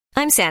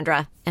I'm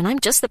Sandra, and I'm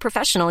just the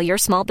professional your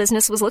small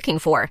business was looking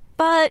for.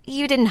 But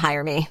you didn't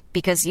hire me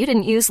because you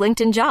didn't use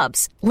LinkedIn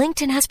Jobs.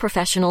 LinkedIn has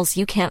professionals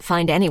you can't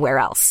find anywhere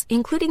else,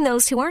 including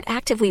those who aren't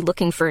actively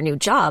looking for a new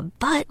job,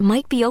 but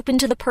might be open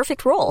to the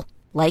perfect role,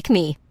 like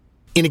me.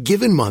 In a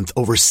given month,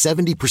 over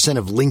 70%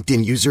 of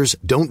LinkedIn users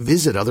don't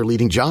visit other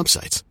leading job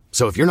sites.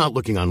 So if you're not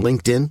looking on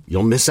LinkedIn,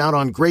 you'll miss out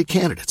on great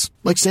candidates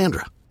like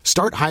Sandra.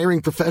 Start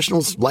hiring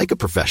professionals like a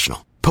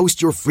professional.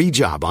 Post your free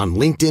job on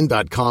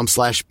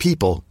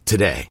linkedin.com/people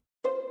today.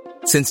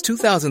 Since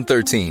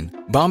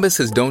 2013, Bombas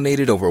has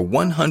donated over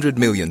 100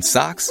 million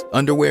socks,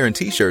 underwear, and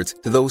T-shirts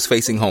to those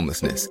facing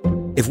homelessness.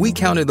 If we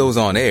counted those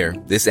on air,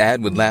 this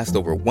ad would last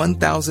over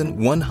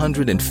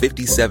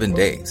 1,157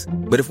 days.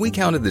 But if we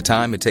counted the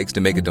time it takes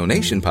to make a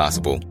donation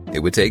possible, it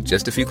would take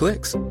just a few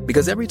clicks.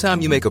 Because every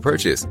time you make a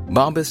purchase,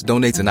 Bombas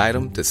donates an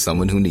item to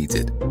someone who needs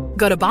it.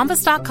 Go to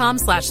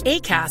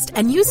bombas.com/ACAST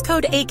and use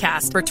code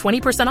ACAST for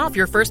 20% off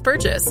your first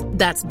purchase.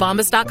 That's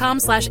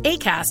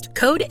bombas.com/ACAST,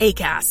 code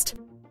ACAST.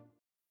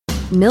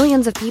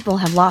 Millions of people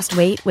have lost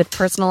weight with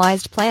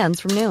personalized plans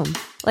from Noom.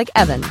 Like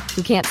Evan,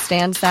 who can't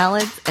stand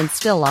salads and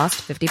still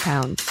lost 50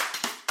 pounds.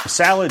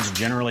 Salads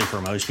generally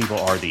for most people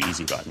are the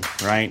easy button,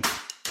 right?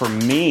 For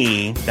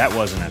me, that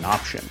wasn't an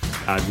option.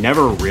 I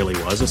never really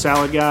was a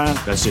salad guy.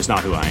 That's just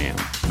not who I am.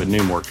 But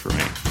Noom worked for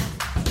me.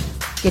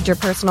 Get your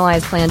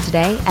personalized plan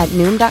today at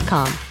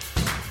Noom.com.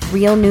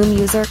 Real Noom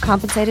user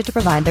compensated to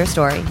provide their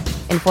story.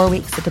 In 4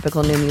 weeks, the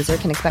typical Noom user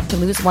can expect to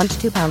lose 1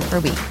 to 2 pounds per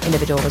week.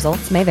 Individual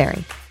results may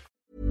vary.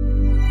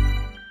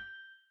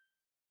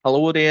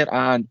 Hello there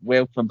and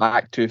welcome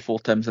back to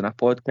 4Tims in a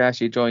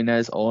Podcast. You join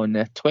us on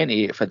the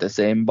 28th of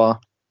December. A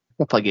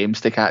couple of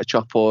games to catch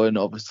up on.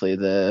 Obviously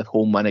the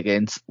home win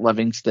against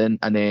Livingston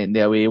and then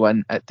the away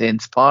win at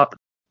Dens Park.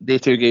 Day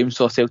 2 games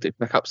saw Celtic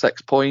pick up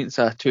 6 points,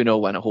 a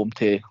 2-0 win at home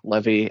to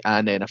Livy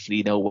and then a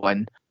 3-0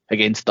 win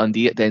against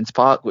Dundee at Dens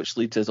Park, which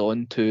leads us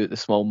on to the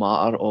small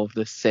matter of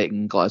the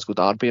second Glasgow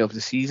derby of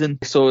the season.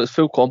 So it's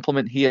full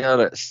complement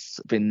here. It's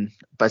been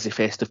a busy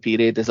festive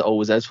period as it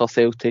always is for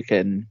Celtic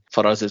and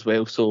for us as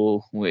well.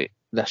 So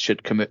this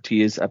should come out to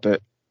you about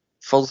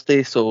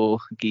Thursday, so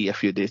give you a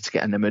few days to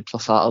get in the mood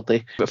for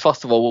Saturday. But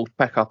first of all, we'll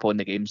pick up on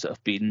the games that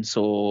have been,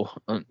 so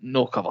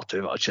no cover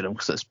too much of them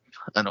because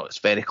I know it's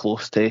very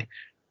close to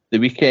the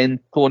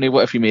weekend. Tony, what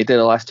have you made of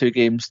the last 2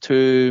 games?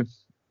 2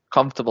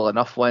 comfortable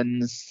enough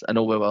wins. I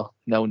know we were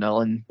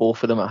 0-0 in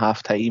both of them at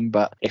half time,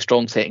 but a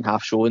strong second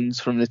half showings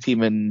from the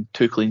team and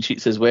 2 clean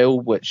sheets as well,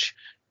 which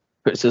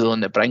puts us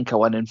on the brink of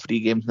winning 3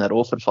 games in a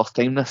row for the first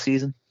time this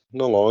season.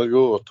 Not long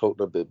ago, we were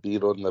talking about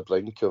being on the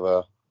brink of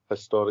a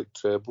historic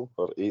treble,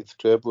 or 8th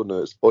treble. Now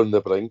it's on the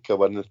brink of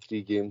winning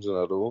 3 games in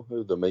a row.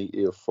 How the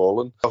mighty have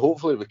fallen.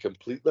 Hopefully we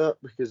complete that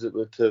because it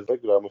would have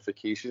big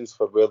ramifications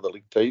for where the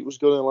league title's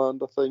going to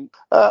land, I think.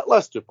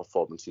 Last 2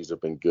 performances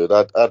have been good.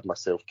 I'd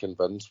myself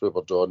convinced we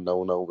were drawing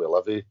 0-0 with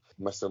Livy.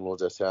 Missing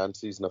loads of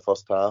chances in the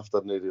first half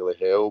didn't really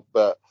help,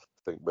 but I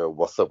think we were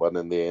worth a win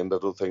in the end. I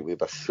don't think they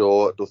had a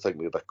shot. I don't think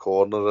they had a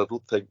corner. I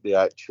don't think they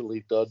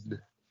actually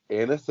done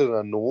anything.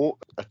 I know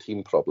a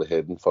team probably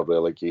heading for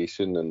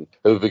relegation, and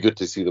it would be good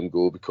to see them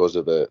go because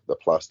of the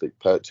plastic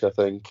pitch, I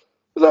think.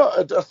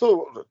 But I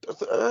thought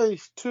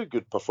 2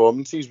 good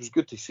performances. It was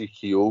good to see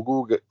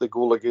Kyogo get the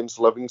goal against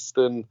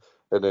Livingston,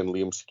 and then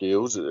Liam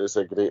Scales. It's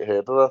a great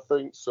header, I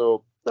think.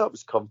 So that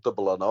was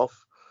comfortable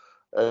enough.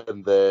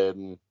 And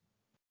then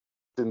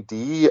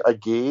Dundee,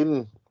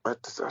 again, I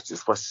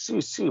just want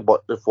to see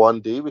what if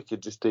one day we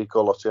could just take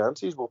all our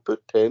chances. We'll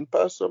put 10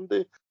 past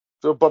somebody.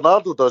 So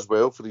Bernardo does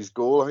well for his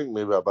goal. I think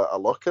maybe a bit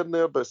of luck in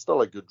there, but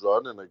still a good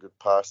run and a good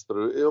pass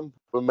through to him.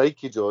 When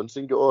Mikey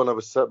Johnson got on, I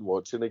was sitting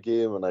watching the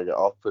game and I got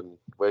up and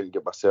went and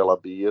got myself a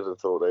beer and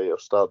thought, right, I'll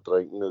start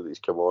drinking now that he's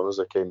come on as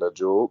a kind of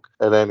joke.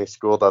 And then he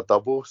scored a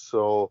double,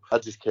 so I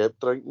just kept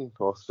drinking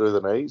all through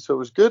the night. So it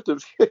was good.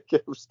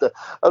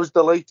 I was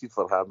delighted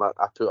for him.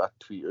 I put a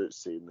tweet out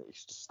saying that he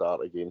should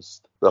start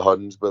against the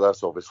Huns, but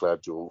that's obviously a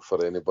joke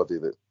for anybody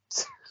that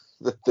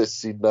that's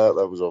seen that.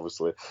 That was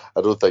obviously,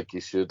 I don't think he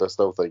should. I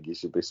still think he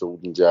should be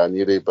sold in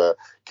January, but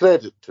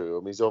credit to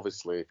him. He's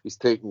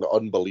taken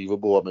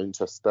unbelievable amounts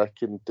of stick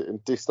and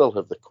they still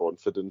have the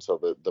confidence or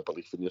the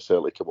belief in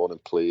yourself to come on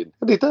and play.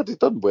 And he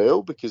done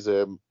well because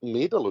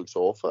Maida looks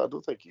off it. I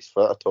don't think he's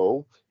fit at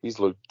all. He's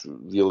looked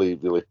really,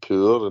 really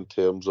poor in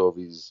terms of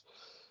his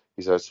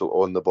actual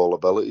on the ball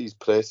ability. His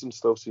pressing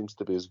still seems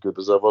to be as good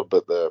as ever,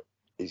 but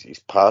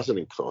his passing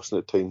and crossing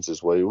at times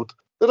is wild.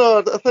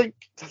 I think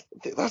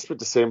that's what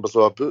December's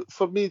all about.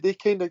 For me, they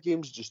kind of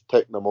games just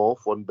ticking them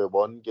off one by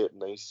one, getting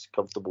nice,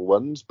 comfortable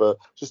wins. But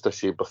just a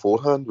shame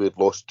beforehand, we had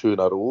lost 2 in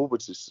a row,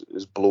 which is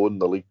blowing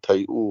the league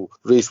title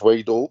race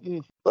wide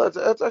open. But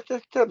I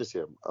can't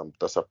say I'm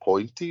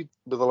disappointed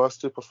with the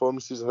last 2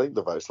 performances. I think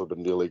they've actually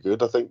been really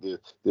good. I think the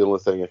only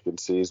thing I can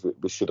say is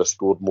we should have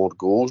scored more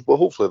goals, but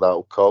hopefully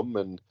that'll come.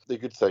 And the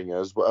good thing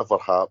is, whatever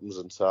happens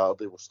on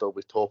Saturday, we'll still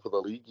be top of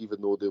the league,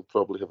 even though they'll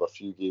probably have a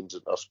few games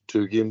or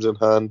 2 games in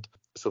hand.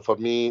 So for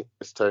me,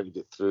 it's time to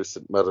get through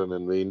St Mirren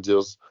and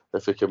Rangers.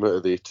 If we come out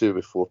of the 2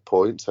 with 4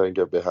 points, I think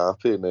I'd be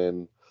happy,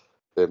 and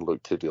then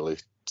look to really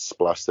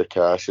splash the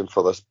cash in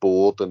for this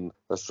board and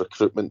this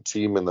recruitment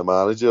team and the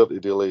manager to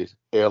really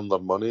earn their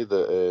money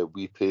that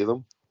we pay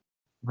them.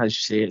 As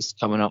you say, it's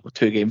coming up with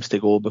 2 games to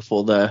go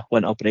before the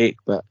winter break.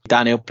 But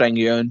Danny, I'll bring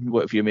you on.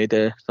 What have you made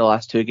of the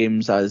last 2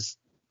 games? As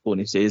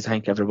Tony says, I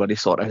think everybody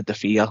sort of had the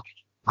fear.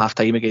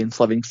 Half-time against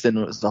Livingston,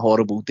 it was a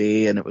horrible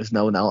day and it was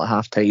 0-0 at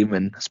half-time,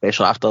 and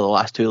especially after the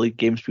last 2 league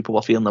games, people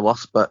were feeling the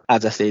worst. But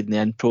as I said in the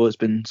intro, it's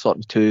been sort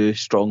of 2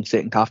 strong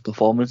second-half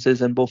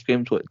performances in both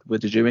games.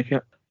 What did you make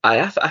it?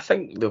 I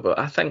think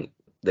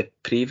the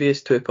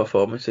previous 2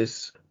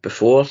 performances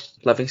before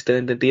Livingston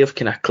and Dundee have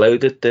kind of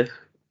clouded the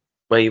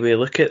way we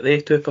look at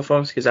the 2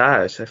 performances, because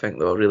I think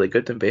they were really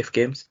good in both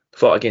games.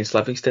 Fought against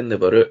Livingston, they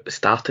were out,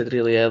 started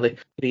really early,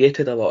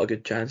 created a lot of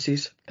good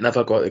chances,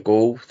 never got the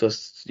goal.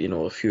 There's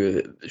a few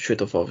that should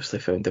have obviously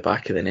found the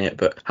back of the net,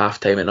 but half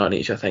time at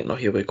Nottingham, I think, no,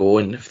 here we go,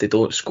 and if they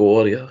don't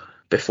score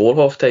before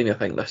half time, I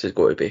think this is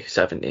going to be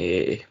 70,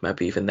 80,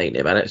 maybe even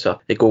 90 minutes,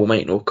 so the goal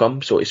might not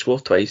come. So he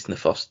scored twice in the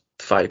first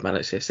 5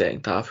 minutes of the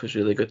second half, was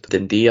really good.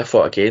 Dundee, I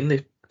thought again,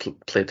 they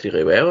played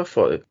really well. I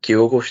thought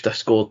Kyogo should have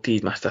scored,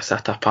 he missed a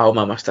sitter,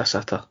 Palma missed a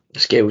sitter,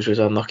 Scales was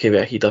unlucky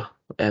with a header,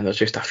 and there's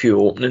just a few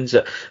openings.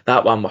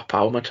 That one where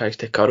Palma tries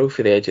to curl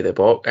for the edge of the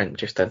box and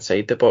just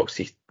inside the box,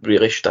 he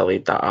really should have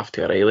laid that off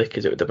to O'Reilly,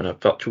 because it would have been a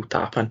virtual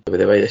tap-in with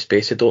the way the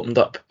space had opened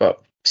up.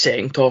 But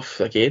second off,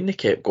 again, they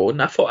kept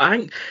going.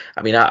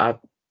 I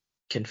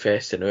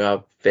confess to now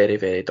I'm very,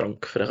 very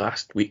drunk for the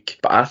last week,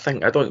 but I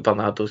don't think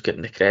Bernardo's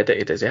getting the credit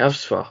he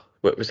deserves for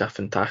what was a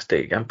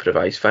fantastic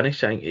improvised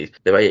finish. I think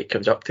the way it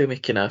comes up to him, I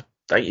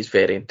think he's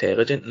very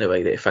intelligent in the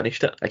way that he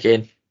finished it.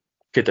 Again,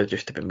 could have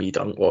just been me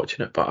drunk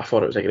watching it, but I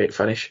thought it was a great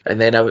finish.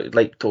 And then I would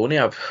like Tony,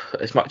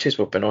 as much as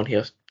we've been on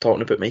here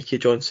talking about Mikey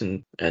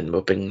Johnson and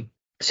we've been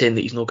saying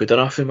that he's not good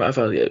enough and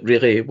whatever, it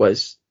really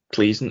was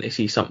pleasing to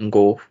see something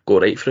go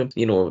right for him.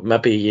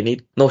 Maybe you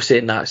need, not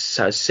saying that's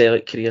his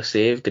Celtic career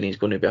saved and he's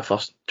going to be a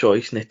first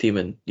choice in the team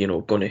and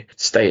going to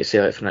stay at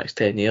Celtic for the next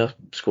 10 years,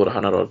 score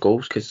 100 odd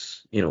goals,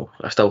 because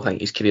I still think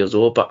his career's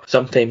over. But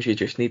sometimes you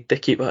just need to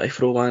keep it, to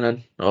throw one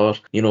in, or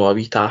a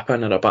wee tap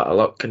in or a bit of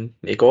luck, and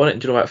he got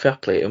it. And what, fair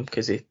play to him,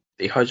 because he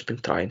has been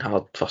trying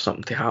hard for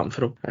something to happen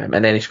for him.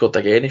 And then he scored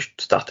again, he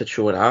started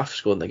showing off,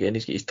 scoring again,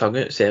 he's got his tongue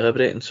out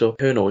celebrating, so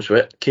who knows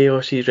what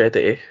chaos he's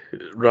ready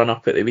to run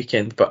up at the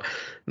weekend. But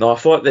no, I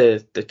thought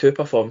the 2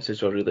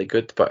 performances were really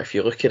good, but if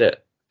you look at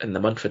it in the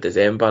month of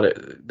December,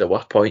 there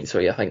were points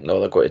where you think, no,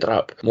 they're going to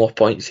drop more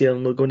points here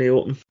and they're going to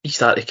open. You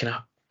start to kind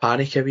of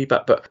panic a wee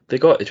bit, but they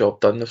got the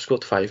job done. They've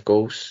scored 5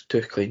 goals,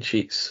 2 clean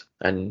sheets,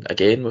 and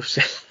again we've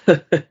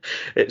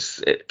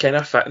it's kind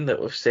of fitting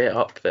that we've set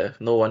up the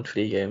no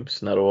 1-3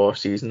 games in a row all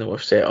season, and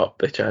we've set up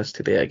the chance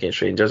today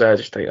against Rangers. I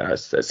just think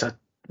it's a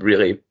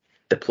really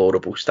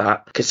deplorable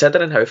start,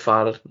 considering how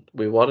far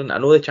we were. And I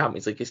know the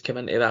Champions League has come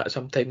into that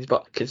sometimes,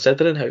 but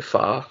considering how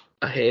far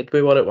ahead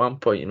we were at one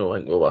point, I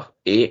think we were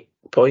 8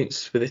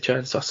 points with a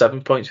chance, or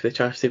 7 points with a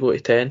chance to go to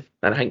 10,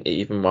 and I think at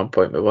even one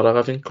point we were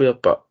 11 clear,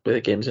 but with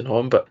the games in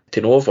home. But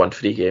to know of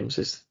 1-3 games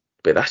is,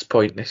 by this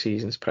point in the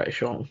season, is pretty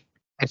shocking.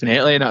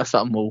 Definitely, and that's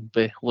something we'll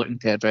be looking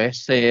to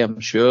address, I'm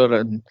sure.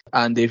 And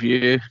Andy, if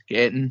you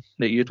getting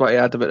that you'd want to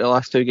add about the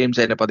last 2 games,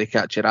 anybody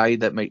catch your eye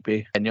that might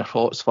be in your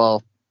thoughts for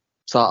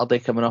Saturday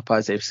coming up?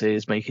 As they've said,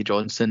 is Mikey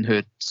Johnson,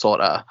 who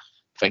sort of, I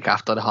think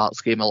after the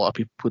Hearts game, a lot of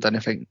people didn't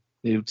think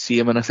they would see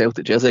him in a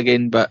Celtic jersey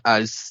again, but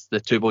as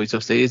the 2 boys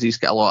have said, he's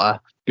got a lot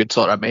of good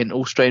sort of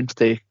mental strength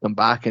to come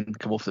back and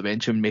come off the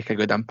bench and make a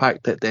good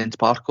impact at Dens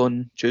Park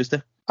on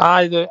Tuesday.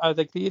 I'd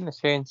agree in the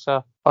sense,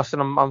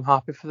 listen, I'm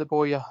happy for the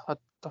boy.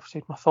 I've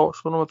said my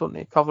thoughts on him. I don't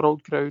need to cover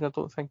old ground. I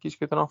don't think he's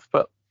good enough,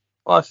 but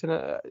listen,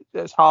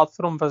 it's hard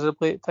for him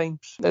visibly at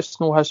times. It's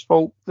not his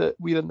fault that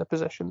we're in the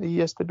position that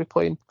he is to be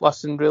playing.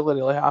 Listen, really,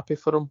 really happy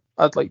for him.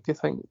 I'd like to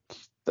think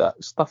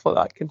that stuff like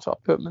that can sort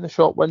of put him in the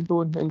shop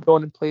window and go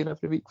on and playing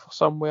every week for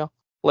somewhere.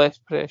 Less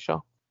pressure.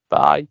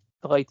 But I'm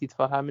delighted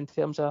for him in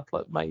terms of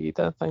like my aid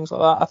and things like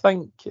that. I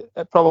think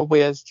it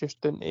probably is just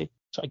down to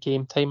sort of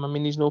game time. I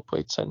mean, he's not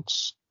played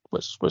since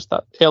was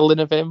that early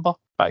November,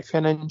 back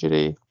from an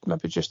injury,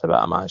 maybe just a bit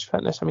of match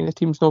fitness. I mean, the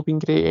team's not been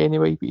great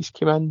anyway, but he's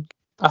come in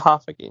a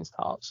half against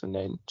Hearts and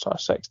then sort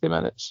of 60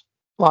 minutes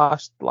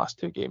last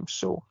 2 games.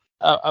 So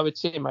I would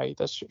say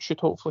this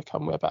should hopefully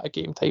come with a bit of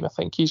game time. I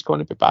think he's going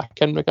to be back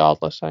in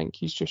regardless. I think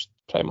he's just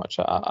pretty much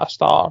a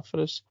star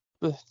for us.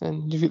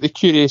 And you've got the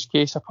curious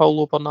case of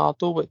Paulo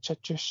Bernardo, which I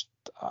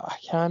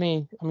can't.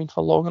 I mean,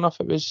 for long enough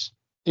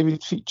he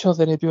would feature,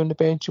 then he'd be on the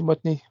bench and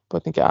wouldn't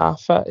get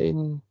half it.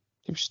 And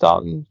he was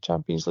starting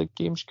Champions League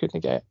games, couldn't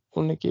get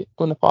on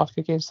the park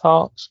against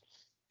Hearts.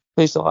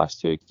 Plays the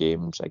last 2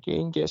 games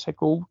again, gets a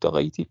goal,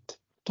 delighted.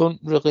 Don't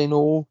really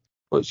know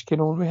what's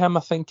going on with him. I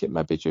think it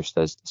maybe just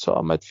is the sort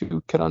of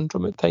midfield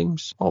conundrum at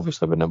times.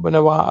 Obviously, when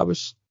Iwata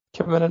was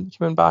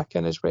coming back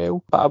in as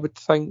well. But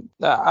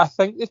I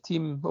think the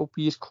team will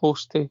be as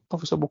close to,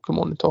 obviously we'll come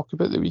on and talk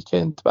about the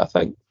weekend, but I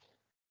think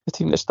the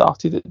team that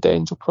started at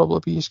Dens will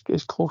probably be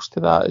as close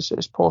to that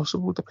as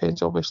possible.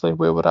 Depends obviously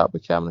where we're at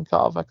with Cameron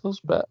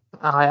Carter-Vickers, but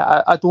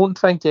I don't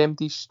think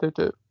MD stood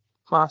out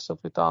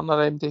massively down their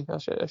MD.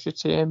 I should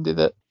say MD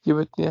that you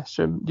would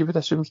assume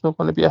is not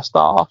going to be a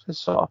starter. Has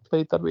sort of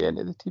played their way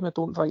into the team. I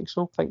don't think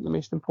so. I think the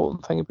most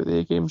important thing about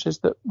the games is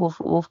that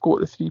we've got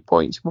the 3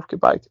 points. We've got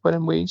back to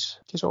winning ways,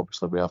 because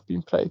obviously we have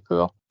been pretty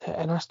poor.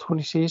 And as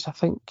Tony says, I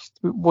think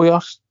we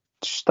are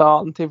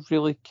starting to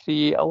really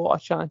create a lot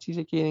of chances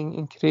again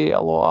and create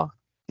a lot of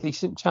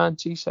decent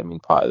chances. I mean,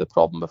 part of the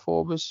problem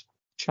before was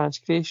chance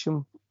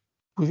creation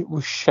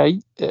was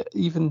shite.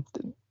 Even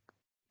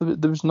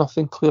there was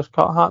nothing clear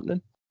cut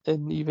happening,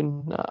 and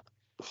even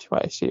if you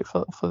want to say it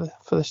for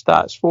the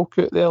stats folk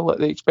out there, like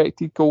the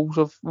expected goals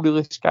have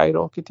really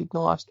skyrocketed in the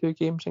last 2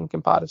 games in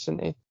comparison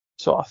to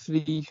sort of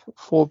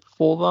 3-4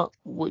 before that,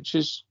 which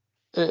is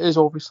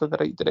obviously the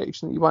right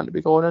direction that you want to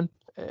be going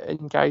in.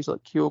 And guys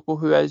like Kyogo,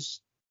 who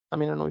is, I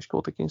mean, I know he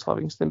scored against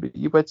Livingston, but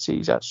you would say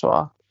he's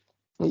off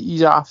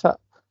it.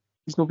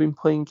 He's not been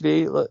playing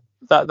great. Like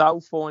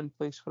that'll fall in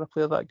place for a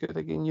player that good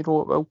again. You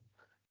know it will.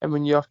 And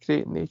when you're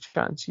creating these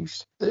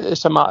chances,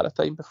 it's a matter of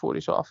time before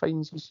he sort of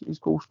finds his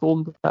goal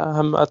scoring.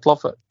 I'd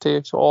love it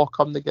to sort of all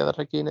come together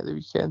again at the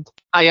weekend.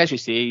 As you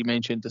say, you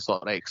mentioned the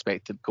sort of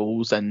expected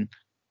goals, and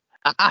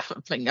I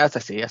think, as I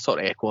say, I sort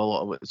of echo a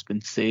lot of what's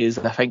been said.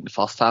 I think the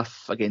first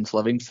half against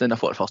Livingston, I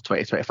thought the first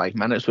 20-25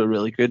 minutes were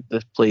really good.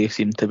 The play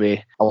seemed to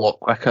be a lot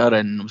quicker,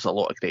 and there was a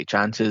lot of great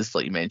chances.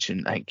 Like you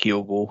mentioned, I think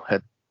Kyogo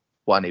had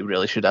one he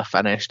really should have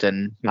finished,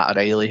 and Matt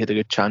O'Reilly had a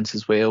good chance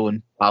as well,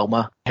 and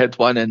Palma had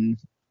one. And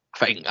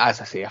I think, as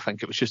I say, I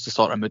think it was just the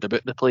sort of mood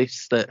about the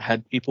place that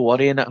had people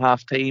worrying at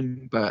half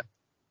time, but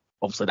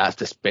obviously that's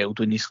dispelled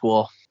when you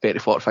score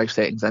 30-45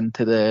 seconds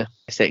into the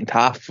second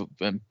half.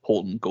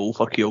 Important goal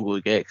for Kyogo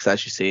to get, because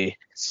as you say,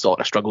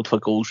 sort of struggled for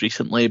goals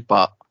recently,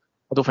 but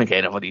I don't think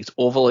anybody's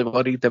overly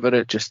worried about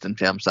it, just in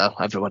terms of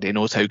everybody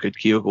knows how good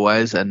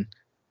Kyogo is, and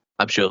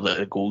I'm sure that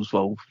the goals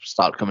will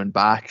start coming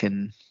back,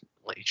 and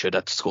he should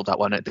have scored that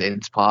one at the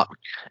Dens Park.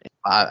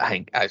 I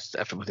think, as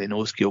everybody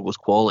knows, Kyogo's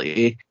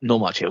quality,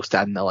 not much else to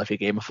add in the Livy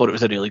game. I thought it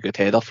was a really good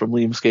header from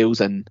Liam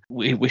Scales, and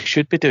we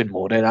should be doing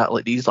more of that.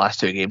 Like these last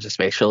 2 games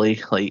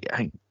especially, like I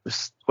think it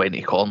was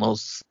 20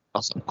 corners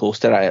or something close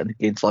to that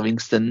against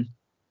Livingston,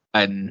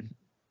 and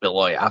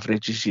below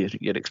averages,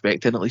 you're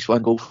expecting at least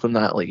 1 goal from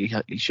that. Like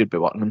you should be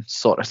working on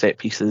sort of set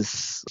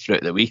pieces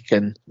throughout the week,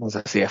 and as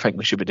I say, I think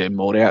we should be doing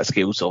more of that.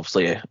 Scales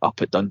obviously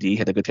up at Dundee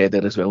had a good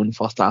header as well in the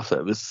first half that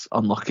it was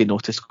unlucky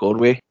not to score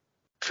with.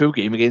 Full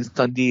game against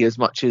Dundee, as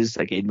much as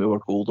again we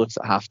were goalless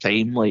at half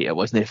time, like it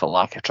wasn't for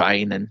lack of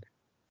trying, and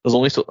there's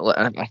only so like,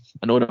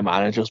 I know the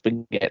manager's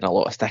been getting a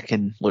lot of stick,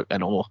 and look, I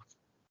know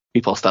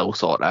people are still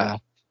sort of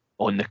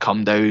on the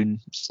come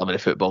down some of the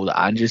football that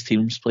Ange's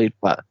team's played,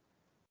 but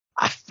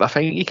I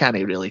think you can't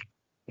really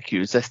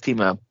accuse this team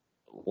of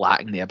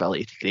lacking the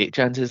ability to create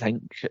chances. I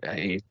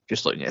think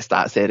just looking at the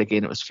stats there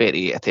again, it was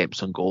 38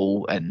 attempts on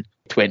goal and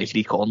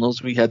 23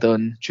 corners we had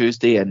on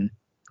Tuesday, and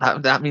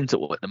that means that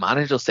what the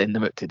manager's sending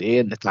them out today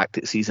and the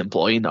tactics he's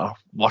employing are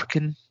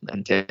working,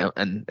 and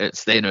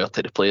it's then out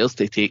to the players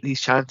to take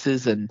these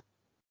chances, and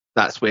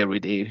that's where we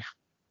do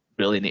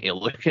really need to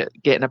look at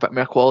getting a bit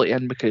more quality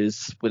in,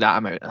 because with that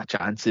amount of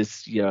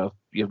chances, you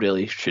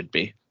really should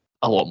be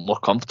a lot more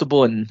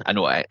comfortable. And I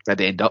know it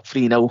did end up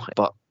 3-0,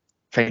 but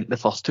I think the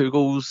first 2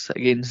 goals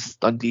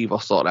against Dundee were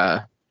sort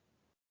of,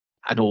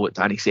 I know what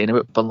Danny's saying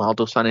about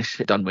Bernardo's finish,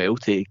 done well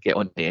to get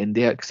on the end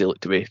of it, because he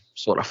looked to be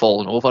sort of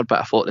falling over, but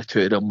I thought the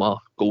 2 of them were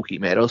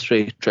goalkeeping errors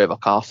for Trevor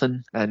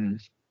Carson, and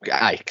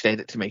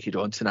credit to Mikey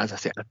Johnson. As I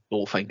said, I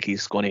don't think you're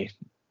going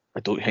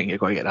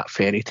to get that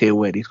fairy tale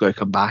where he's going to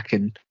come back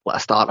and let a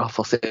starter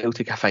for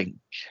Celtic. I think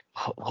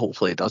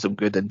hopefully it does him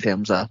good in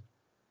terms of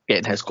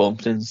getting his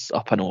confidence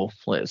up. I know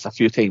it's a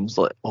few times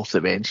off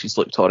the bench he's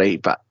looked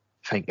alright, but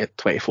I think at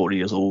 24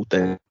 years old,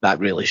 that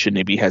really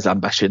shouldn't be his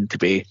ambition to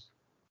be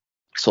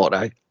sort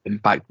of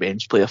impact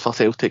bench player for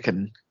Celtic,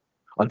 and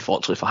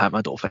unfortunately for him,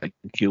 I don't think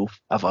he'll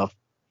ever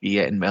be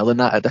getting well in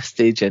that at this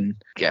stage.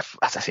 And yeah,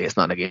 as I say, it's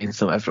not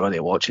against him. Everybody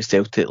watches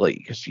Celtic,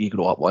 like if you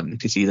grow up wanting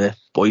to see the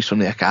boys from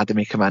the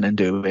academy come in and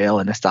do well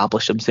and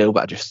establish themselves,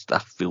 but I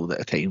feel that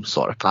the time's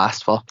sort of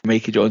passed for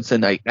Mikey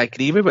Johnson. I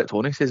agree with what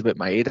Tony says about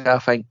Maeda. I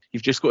think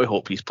you've just got to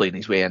hope he's playing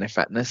his way into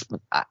fitness.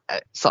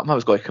 Something I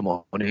was going to come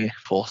on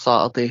for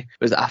Saturday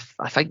was that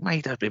I think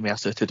Maeda would be more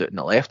suited out in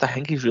the left. I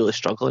think he's really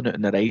struggling out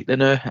in the right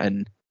now,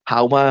 and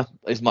Halma,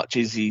 as much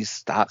as his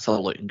stats are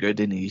looking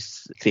good and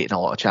he's taking a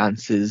lot of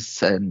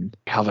chances and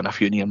having a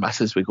few near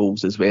misses with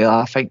goals as well,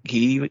 I think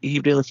he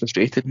really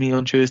frustrated me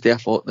on Tuesday. I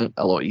thought that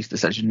a lot of his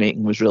decision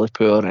making was really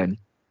poor, and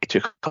he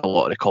took a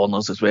lot of the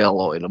corners as well. A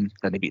lot of them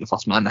didn't beat the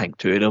first man. I think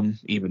 2 of them,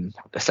 even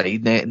the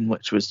side netting,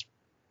 which was,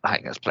 I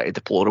think that's pretty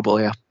deplorable.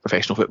 A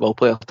professional football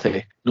player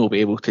to not be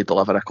able to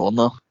deliver a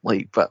corner,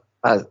 but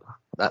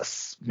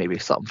that's maybe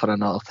something for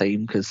another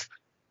time, because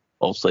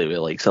obviously we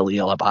like Salih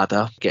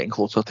Labada getting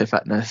closer to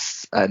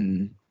fitness,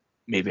 and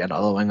maybe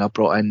another winger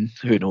brought in.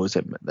 Who knows,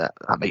 that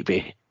might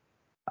be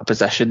a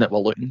position that we're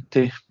looking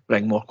to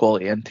bring more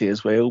quality into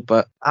as well.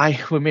 But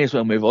we may as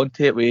well move on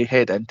to it. We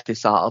head into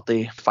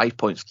Saturday, 5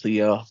 points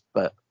clear,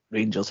 but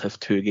Rangers have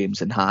 2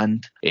 games in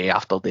hand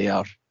after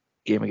their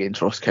game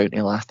against Ross County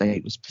last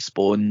night was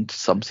postponed.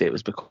 Some say it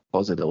was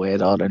because of the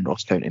weather and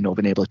Ross County not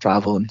being able to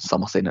travel, and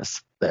some are saying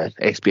it's the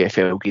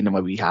SPFL giving them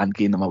a wee hand,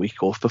 giving them a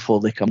week off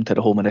before they come to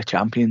the home of the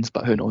champions,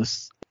 but who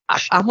knows.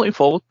 I'm looking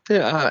forward to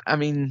it. I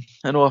mean,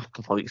 I know a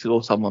couple of weeks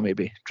ago some were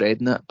maybe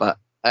dreading it, but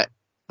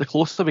the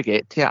closer we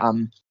get to it,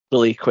 I'm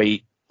really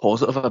quite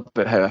positive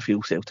about how I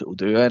feel Celtic will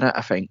do in it.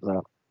 I think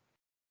that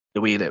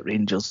the way that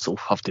Rangers will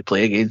have to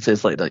play against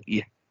is like that.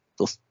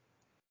 There's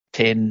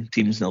 10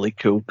 teams in the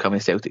league who will come to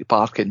Celtic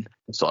Park and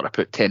sort of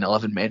put 10,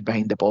 11 men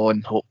behind the ball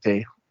and hope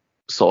to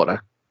sort of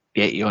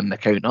get you on the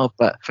counter.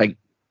 But I think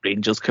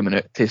Rangers coming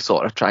out to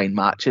sort of try and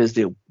matches,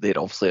 they're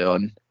obviously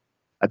on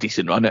a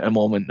decent run at the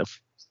moment.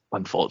 They've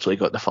unfortunately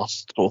got the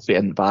first trophy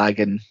in the bag,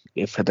 and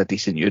they've had a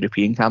decent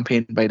European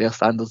campaign by their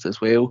standards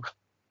as well.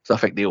 So I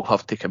think they'll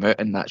have to come out,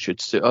 and that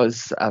should suit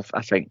us. I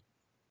think,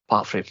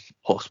 apart from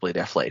possibly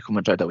the Atletico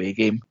Madrid away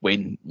game,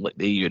 when like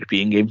the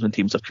European games, when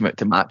teams have come out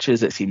to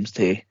matches, it seems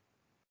to...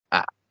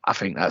 I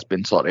think that's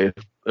been sort of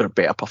our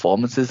better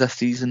performances this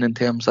season in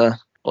terms of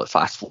like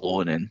fast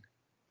flowing and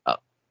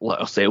like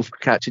ourselves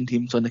catching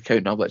teams on the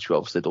counter, which we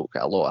obviously don't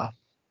get a lot of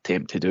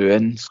attempt to do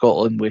in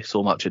Scotland with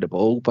so much of the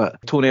ball. But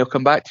Tony, I'll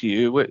come back to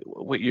you.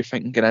 What you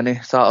thinking going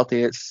into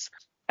Saturday? It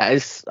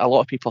is a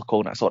lot of people are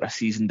calling it a sort of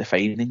season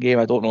defining game.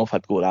 I don't know if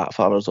I'd go that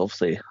far. There's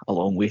obviously a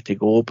long way to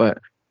go, but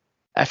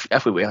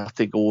if we were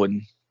to go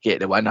and get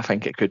the win, I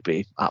think it could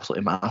be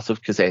absolutely massive,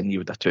 because then you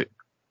would have took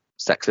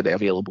 6 of the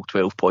available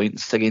 12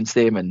 points against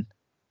them, and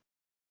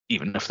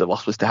even if the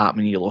worst was to happen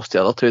and you lost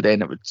the other 2,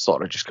 then it would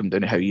sort of just come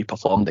down to how you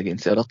performed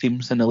against the other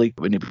teams in the league.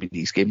 Wouldn't it be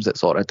these games that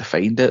sort of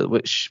defined it?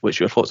 Which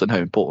your thoughts on how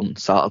important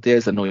Saturday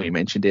is? I know you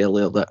mentioned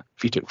earlier that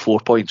if you took 4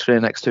 points for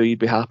the next 2, you'd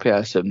be happy. I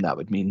assume that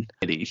would mean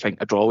that you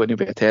think a draw wouldn't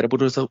be a terrible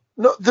result.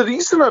 No, the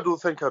reason I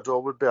don't think a draw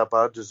would be a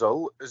bad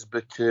result is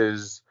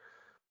because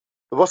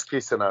the worst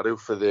case scenario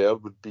for there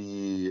would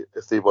be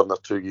if they won their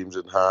 2 games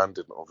in hand,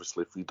 and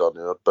obviously if we'd done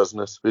our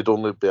business, we'd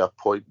only be a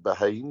point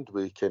behind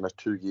with kind of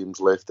 2 games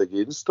left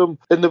against them.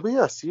 And the way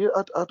I see it,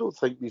 I don't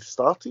think we've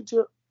started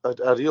yet. I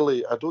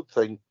don't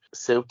think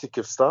Celtic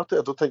have started.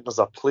 I don't think there's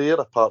a player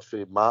apart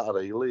from Matt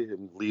O'Reilly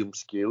and Liam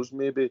Scales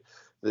maybe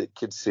that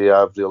could say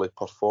I've really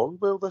performed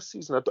well this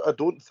season. I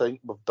don't think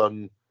we've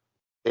done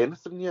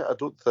anything yet. I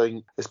don't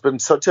think it's been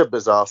such a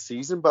bizarre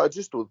season, but I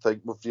just don't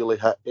think we've really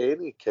hit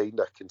any kind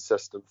of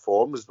consistent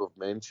form, as we've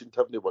mentioned,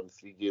 having won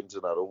 3 games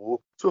in a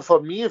row. So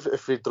for me,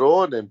 if we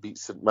draw and then beat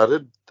St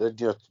Mirren, then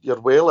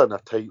you're well in a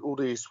title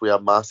race with a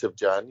massive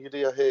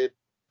January ahead,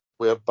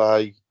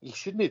 whereby you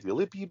shouldn't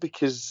really be,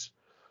 because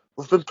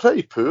we've been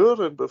pretty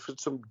poor and we've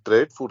had some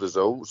dreadful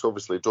results.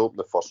 Obviously, dropping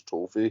the first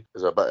trophy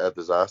is a bit of a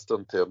disaster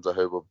in terms of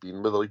how we've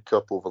been with the League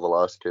Cup over the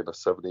last kind of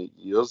 7-8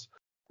 years.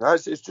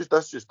 That's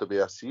just the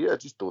way I see it. I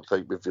just don't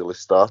think we've really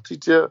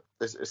started yet.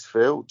 It's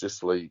felt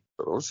just like,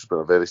 it's been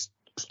a very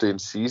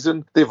strange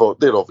season. They're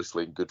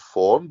obviously in good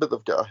form, but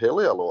they've got a hell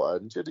of a lot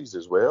of injuries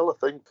as well.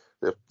 I think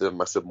they're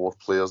missing more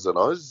players than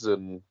us,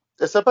 and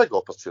it's a big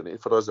opportunity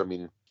for us. I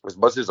mean, as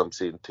much as I'm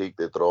saying take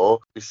the draw,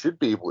 we should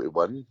be able to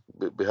win.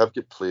 We have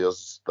got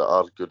players that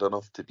are good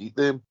enough to beat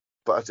them,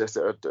 but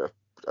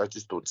I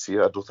just don't see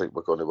it. I don't think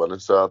we're going to win on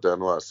Saturday. I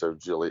know that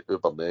sounds really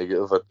uber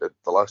negative.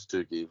 The last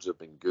 2 games have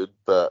been good,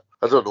 but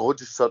I don't know,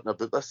 just something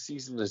about this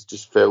season has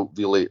just felt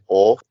really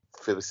off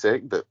for the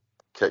second it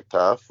kicked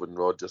off when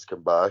Rodgers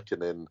came back,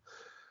 and then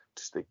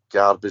just the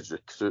garbage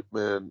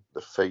recruitment,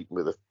 the fighting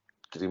with the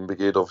Green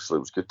Brigade. Obviously,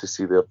 it was good to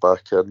see they're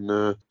back in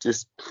now.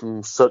 Just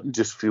something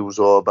just feels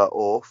all a bit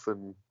off,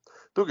 and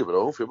don't get me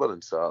wrong, if we win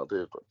on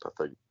Saturday, I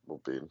think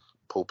we'll be in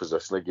pole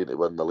position again to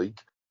win the league,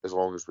 as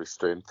long as we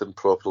strengthen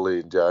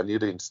properly in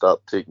January and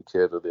start taking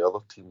care of the other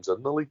teams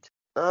in the league.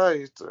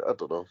 I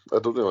don't know. I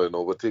don't really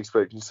know what to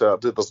expect on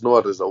Saturday. There's no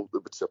result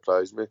that would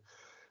surprise me.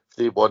 If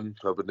they won,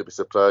 I wouldn't be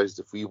surprised.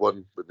 If we won,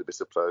 I wouldn't be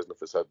surprised. And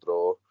if it's a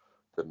draw,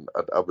 then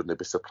I wouldn't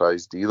be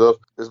surprised either.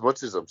 As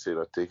much as I'm saying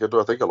I take a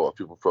draw, I think a lot of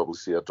people probably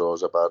see a draw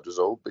as a bad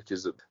result,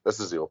 because this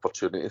is the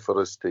opportunity for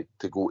us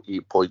to go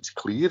 8 points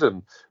clear,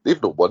 and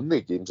they've not won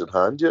their games in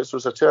hand yet, so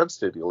it's a chance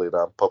to really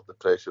ramp up the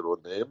pressure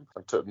on them.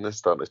 I'm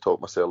starting to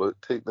talk myself out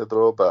taking the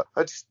draw, but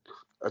I just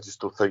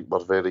don't think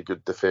we're very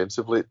good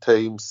defensively at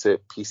times.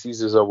 Set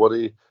pieces is a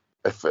worry.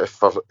 If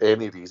for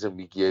any reason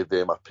we gave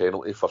them a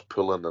penalty for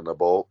pulling in the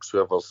box,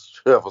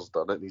 whoever's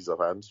done it needs their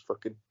hands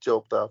fucking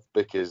chopped off,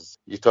 because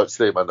you touch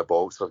them in the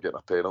box, they're getting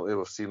a penalty.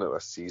 We've seen it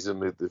this season.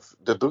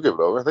 They don't get me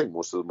wrong, I think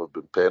most of them have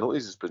been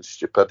penalties. It's been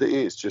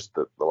stupidity. It's just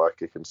the lack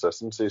of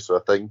consistency. So I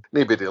think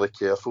need to be really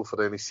careful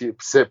for any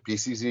set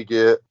pieces you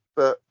get.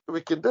 But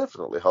we can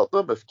definitely hurt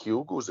them. If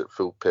Keogh goes at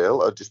full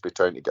pelt, I'd just be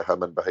trying to get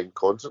him in behind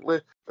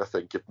constantly. I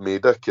think if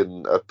Maida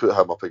I'd put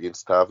him up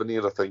against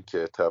Tavernier. I think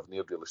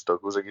Tavernier really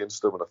struggles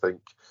against him, and I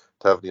think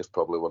Tavernier's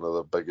probably one of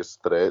the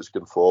biggest threats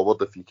going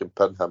forward. If you can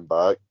pin him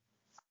back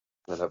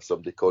and have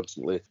somebody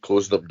constantly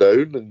closing him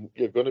down, and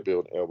you're going to be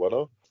on to a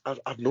winner.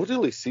 I've not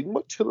really seen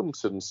much of them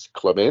since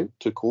Clement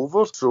took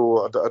over,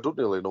 so I don't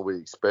really know what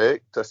to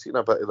expect. I've seen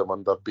a bit of them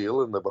under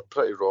Bale and they were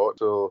pretty rotten,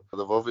 so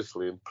they've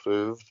obviously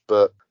improved.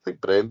 But I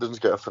think Brendan's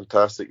got a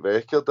fantastic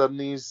record in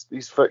these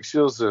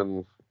fixtures,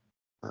 and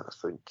I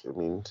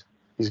mean,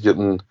 he's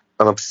getting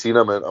an obscene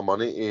amount of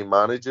money he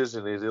manages,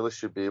 and he really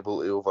should be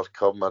able to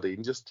overcome a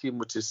Rangers team,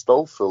 which is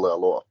still full of a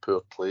lot of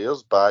poor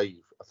players by,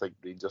 I think,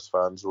 Rangers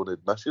fans' own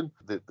admission.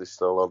 They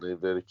still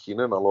aren't very keen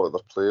on a lot of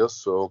their players,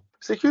 so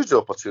it's a huge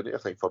opportunity, I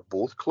think, for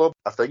both clubs.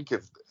 I think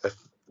if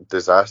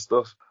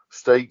disaster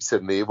strikes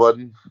and they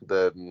win,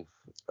 then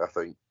I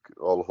think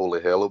all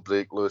holy hell will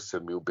break loose,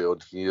 and we'll be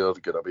on here,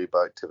 going away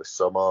back to the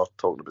summer,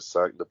 talking about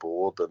sacking the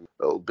board, and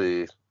it'll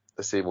be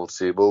the same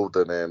old,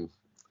 and then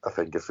I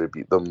think if we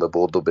beat them, the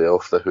board will be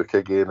off the hook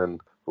again,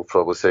 and we'll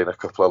probably sign a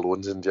couple of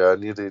loans in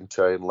January and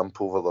try and limp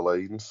over the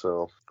line.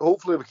 So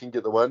hopefully we can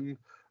get the win,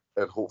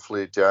 and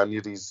hopefully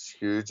January's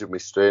huge and we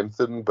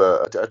strengthen,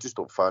 but I just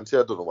don't fancy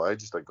it. I don't know why, I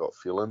just got a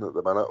feeling at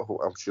the minute.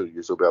 I'm sure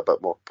you will be a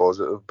bit more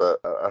positive,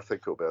 but I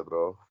think it'll be a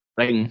draw.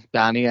 Bring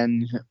Danny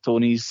in.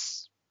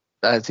 Tony's,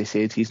 as he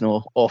said, he's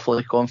not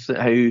awfully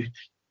confident.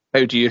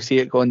 How do you see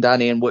it going,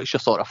 Danny, and what's your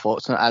sort of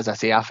thoughts on it? As I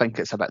say, I think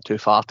it's a bit too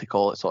far to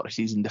call it sort of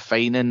season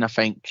defining. I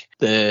think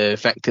the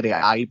victory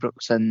at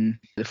Ibrox in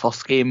the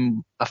first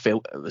game, I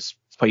felt it was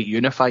quite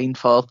unifying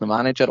for the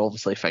manager.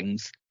 Obviously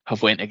things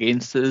have went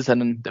against us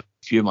in the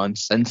few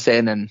months since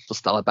then, and there's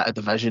still a bit of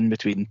division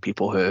between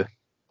people who,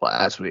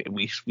 as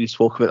we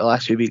spoke about the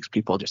last few weeks,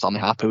 people are just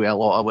unhappy with a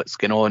lot of what's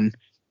going on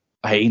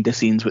behind the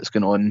scenes, what's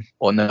going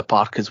on the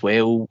park as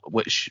well.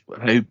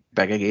 How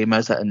big a game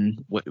is it,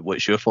 and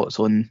what's your thoughts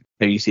on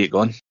how you see it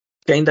going?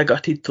 Kind of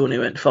gutted Tony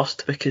went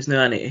first, because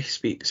now I need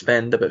to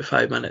spend about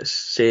 5 minutes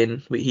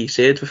saying what he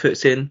said without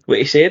saying what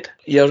he said.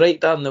 You're right,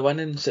 Dan, the win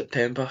in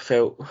September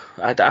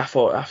I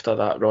thought after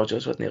that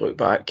Rodgers wouldn't look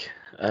back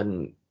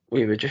and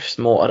we would just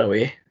motor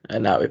away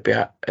and that would be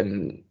it,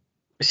 and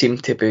it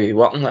seemed to be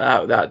working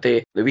like that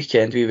day. The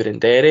weekend we were in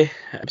Derry,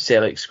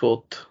 Celtic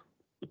scored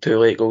 2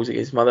 late goals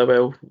against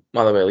Motherwell.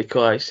 Motherwell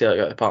equalised, Celtic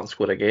got the part and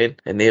score again,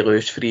 and they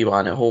lose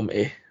 3-1 at home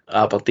to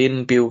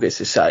Aberdeen. Beale gets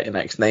the sack the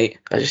next night.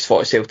 I just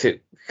thought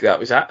Celtic, that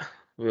was it.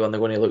 We weren't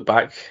going to look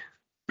back.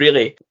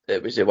 Really,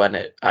 it was the win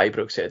at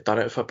Ibrox that had done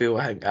it for Beale.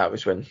 I think that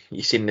was when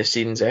you seen the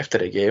scenes after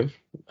the game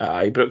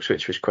at Ibrox,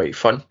 which was quite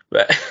fun.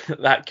 But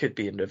that could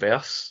be in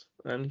reverse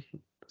on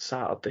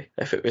Saturday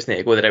if it wasn't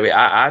to go the right way.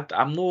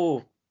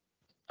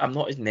 I'm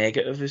not as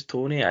negative as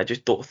Tony. I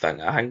just don't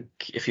think. I think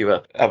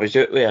I was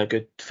out with a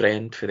good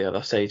friend for the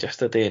other side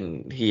yesterday,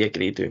 and he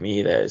agreed with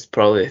me that it's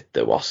probably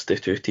the worst the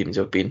two teams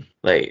have been.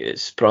 Like,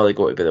 it's probably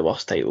going to be the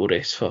worst title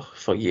race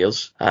for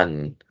years.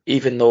 And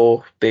even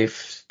though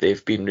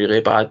they've been really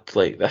bad,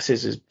 like, this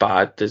is as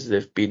bad as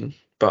they've been,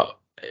 but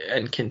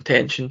in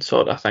contention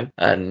sort of thing.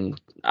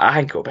 And I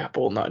think it'll be a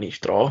ball nut in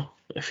each draw.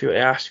 If you were to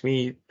ask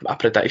me a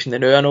prediction,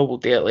 I know we'll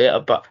do it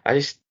later, but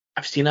I've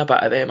seen a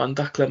bit of them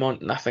under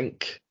Clement, and I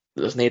think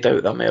there's no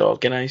doubt they're more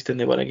organised than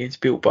they were against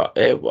Beale, but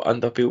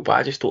under Beale, but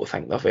I just don't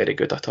think they're very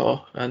good at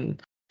all.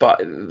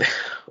 But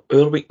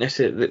our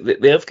weaknesses,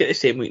 they've got the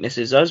same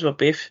weaknesses as us. We're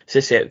both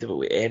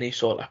susceptible to any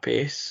sort of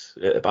pace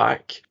at the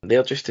back.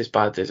 They're just as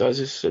bad as us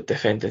as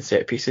defending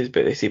set pieces,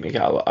 but they seem to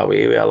get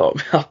away with a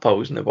lot more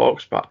balls in the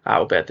box. But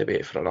that'll be a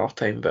debate for another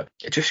time. But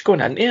just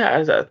going into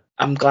it,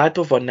 I'm glad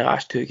we've won the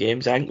last 2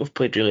 games. I think we've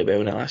played really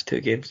well in the last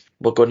 2 games.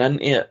 We're going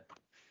into it.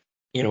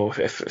 You know,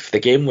 if the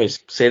game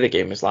was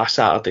last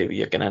Saturday,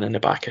 you're going in the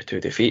back of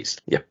 2 defeats,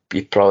 you'd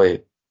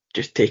probably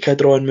just take a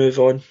draw and move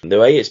on. The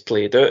way it's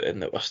played out,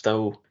 and that we're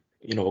still,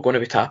 you know, we're going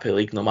to be top of the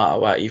league no matter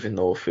what, even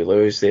though if we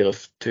lose, they'll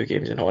have 2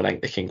 games in all, I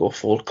think they can go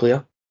 4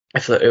 clear.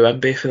 If they're to win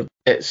both of them,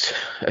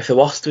 if the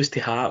worst was to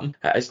happen,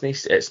 it is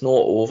nice. It's not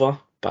over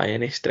by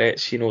any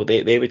stretch. You know,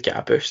 they would get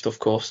a boost, of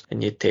course,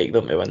 and you'd take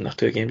them to win their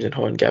 2 games in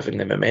hand, given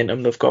the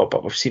momentum they've got.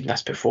 But we've seen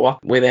this before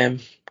with them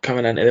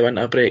coming into the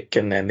winter break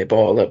and then they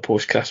bottle it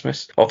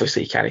post-Christmas.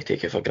 Obviously, you can't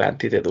take it for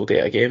granted that they'll do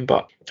it again,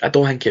 but I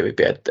don't think it would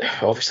be a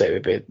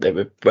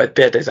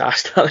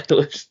disaster to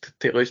lose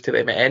to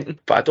them at Enton.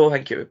 But I don't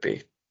think it would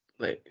be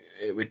like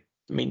it would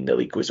mean the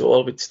league was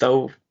over. We'd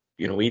still,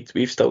 you know,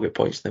 we've still got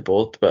points on the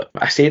board. But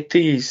I said to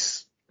you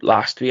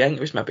last week, I think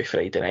it was maybe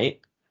Friday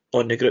night,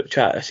 on the group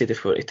chat, I said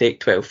if we were to take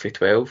 12 for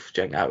 12,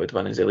 do you think that would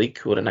win us the league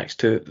over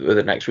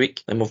the next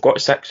week? And we've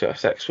got 6 out of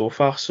 6 so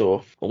far,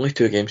 so only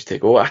 2 games to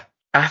go.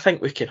 I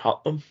think we can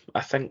hurt them.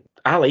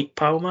 I like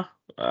Palmer.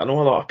 I know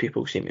a lot of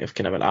people seem to have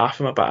kind of been off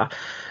him, but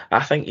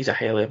I think he's a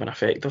hell of an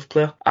effective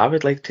player. I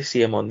would like to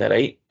see him on the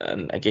right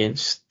and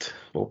against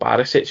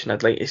Barisic, and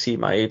I'd like to see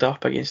Maeda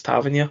up against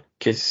Tavernier,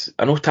 because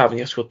I know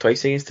Tavernier scored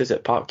twice against us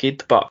at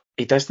Parkhead, but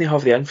he doesn't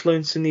have the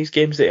influence in these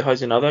games that he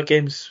has in other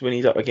games when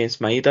he's up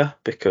against Maeda,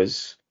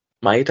 because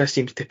Maeda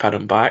seems to pin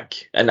him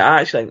back. And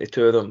I actually think the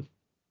two of them,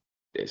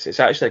 it's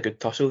actually a good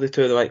tussle, the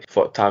two of them. I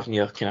thought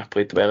Tavernier kind of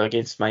played well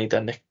against Maeda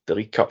in the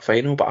League Cup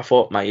final, but I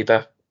thought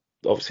Maeda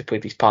obviously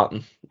played his part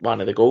in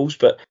one of the goals,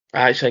 but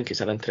I actually think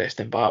it's an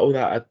interesting battle.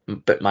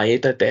 But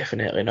Maeda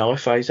definitely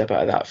nullifies a bit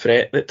of that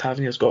threat that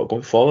Tavernier's got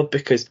going forward,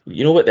 because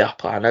you know what their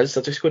plan is.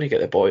 They're just going to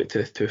get the ball to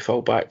the two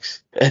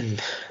full-backs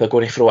and they're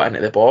going to throw it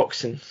into the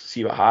box and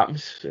see what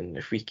happens. And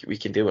if we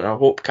can do it, I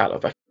hope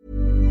Carter.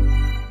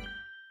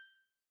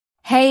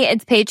 Hey,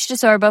 it's Paige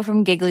DeSorbo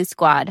from Giggly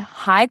Squad.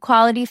 High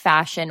quality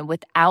fashion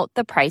without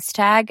the price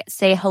tag.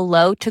 Say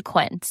hello to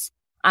Quince.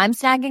 I'm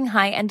snagging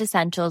high-end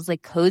essentials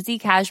like cozy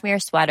cashmere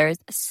sweaters,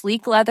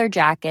 sleek leather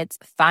jackets,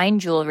 fine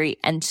jewelry,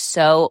 and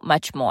so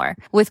much more.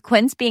 With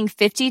Quince being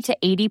 50 to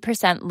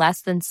 80%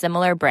 less than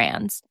similar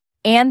brands.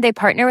 And they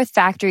partner with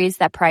factories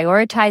that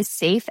prioritize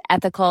safe,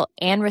 ethical,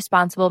 and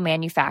responsible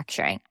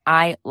manufacturing.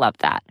 I love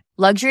that.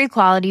 Luxury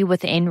quality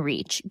within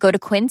reach. Go to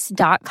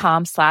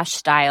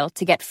quince.com/style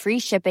to get free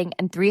shipping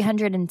and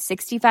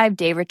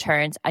 365-day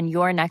returns on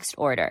your next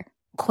order.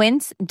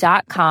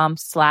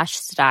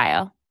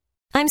 Quince.com/style.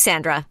 I'm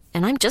Sandra,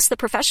 and I'm just the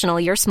professional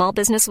your small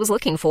business was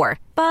looking for.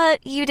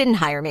 But you didn't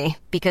hire me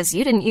because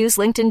you didn't use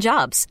LinkedIn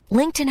Jobs.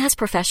 LinkedIn has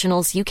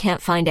professionals you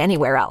can't find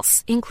anywhere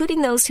else,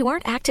 including those who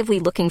aren't actively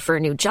looking for a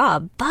new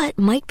job, but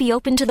might be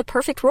open to the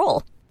perfect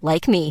role,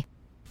 like me.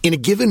 In a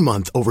given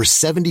month, over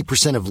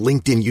 70% of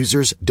LinkedIn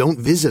users don't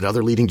visit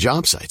other leading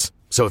job sites.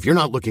 So if you're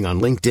not looking on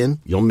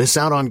LinkedIn, you'll miss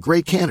out on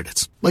great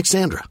candidates like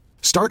Sandra.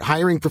 Start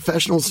hiring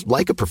professionals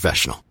like a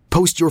professional.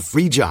 Post your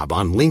free job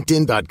on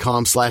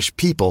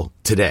linkedin.com/people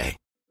today.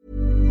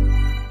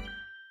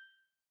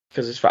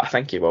 Because I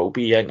think he will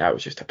be. I think that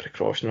was just a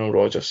precaution.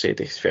 Rodgers said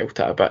he felt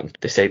it a bit and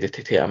decided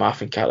to take him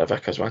off, and Carter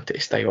Vickers wanted to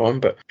stay on,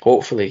 but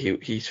hopefully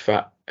he's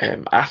fit.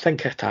 I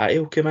think Hatate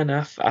will come in.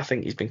 I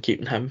think he's been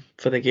keeping him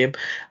for the game.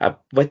 I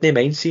wouldn't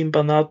mind seeing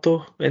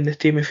Bernardo in the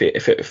team if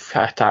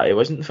Hatate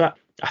wasn't fit.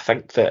 I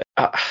think that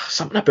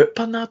something about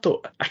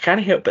Bernardo, I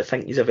can't help but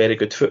think he's a very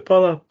good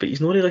footballer, but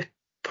he's not really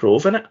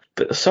proven it.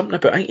 But there's something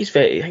about, I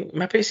think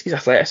maybe it's his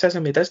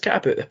athleticism. He does get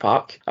about the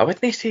park. I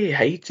wouldn't say he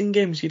hides in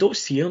games. You don't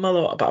see him a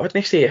lot, but I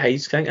wouldn't say he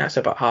hides. I think that's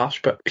a bit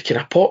harsh, but he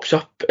kind of pops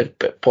up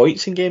at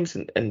points in games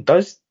and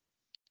does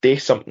do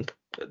something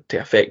to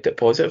affect it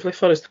positively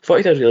for us. I thought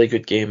he did a really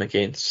good game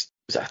against,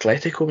 was it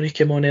Atletico when he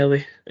came on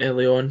early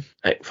on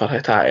for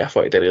Hatate? I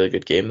thought he did a really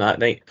good game that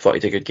night. I thought he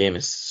did a good game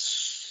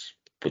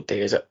what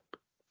day is it?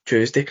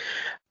 Tuesday.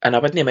 And I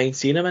wouldn't mind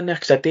seeing him in there,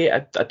 because I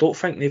don't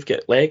think they've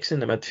got legs in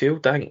the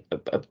midfield. I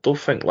don't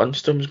think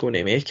Lundstrom's going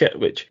to make it,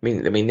 which I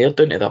mean they're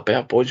down to their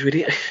bare boards.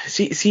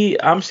 See,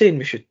 I'm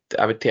saying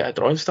I would take a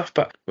draw and stuff,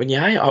 but when you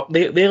high up,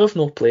 they have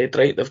no played,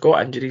 right? They've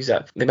got injuries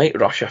that they might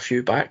rush a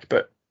few back,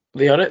 but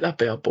they are at their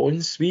bare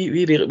bones.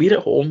 We're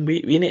at home.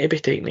 We need to be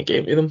taking the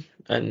game to them,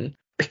 and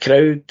the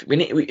crowd.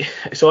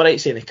 It's all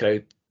right saying the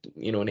crowd,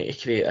 need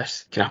to create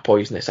this kind of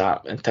poisonous,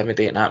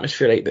 intimidating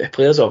atmosphere, right? But the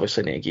players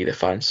obviously need to give the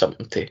fans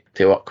something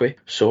to work with.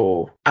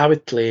 So I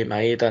would play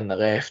Maeda on the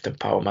left and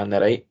Palma on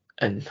the right,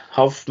 and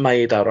have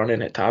Maeda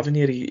running at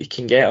Tavernier. He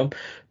can get him.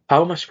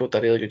 Palma scored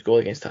a really good goal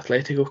against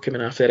Atletico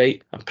coming off the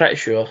right. I'm pretty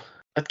sure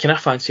I'd kind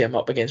of fancy him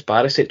up against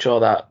Barisic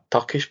or that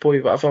Turkish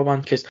boy, whatever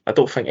one, because I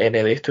don't think any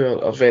of the two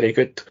are very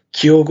good.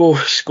 Kyogo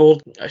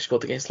scored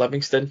against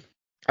Livingston.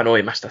 I know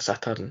he missed a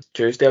sitter on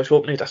Tuesday. I was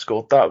hoping he'd have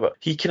scored that, but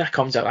he kind of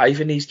comes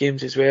alive in these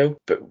games as well.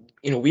 But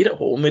we're at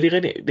home.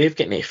 They've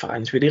got no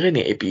fans. We really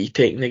need to be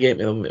taking the game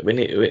to them. We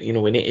need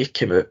to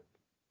come out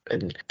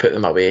and put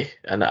them away.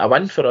 And a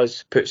win for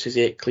us puts us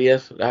 8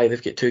 clear. Aye,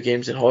 they've got 2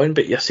 games in hand,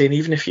 but you're saying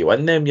even if you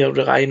win them, you're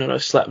relying on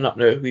us slipping up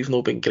now. We've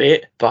not been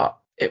great, but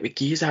it would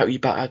give us that wee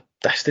bit of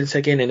distance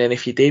again. And then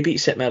if you do beat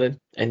St Mirren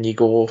and you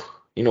go,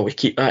 we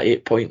keep that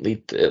 8-point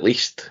lead at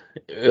least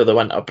over the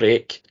winter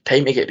break,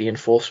 time to get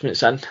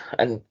reinforcements in.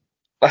 And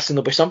listen,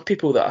 there'll be some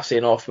people that are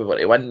saying, if we were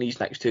to win these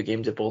next 2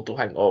 games, the board will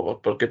think,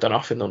 we're good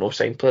enough and they'll no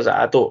sign players.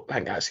 I don't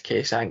think that's the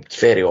case. I think it's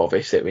very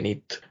obvious that we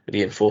need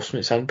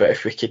reinforcements in. But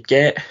if we could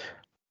get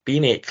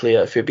being 8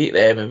 clear, if we beat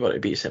them and were to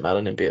beat St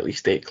Mirren and be at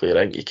least 8 clear,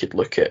 I think you could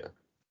look at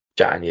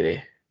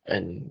January.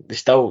 And they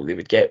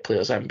would get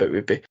players in, but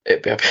it'd be a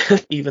bit,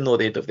 even though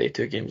they'd have their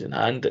 2 games in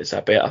hand, it's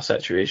a better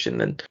situation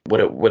than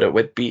what it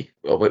would be,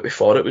 or what we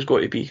thought it was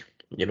going to be,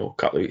 a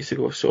couple of weeks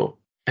ago. So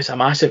it's a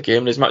massive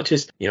game, and as much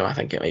as I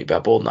think it might be a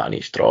bold and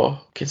each draw,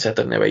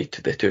 considering the way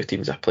the 2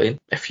 teams are playing.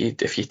 If you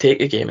take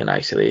the game in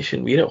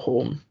isolation, we're at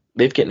home.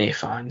 They've got no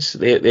fans.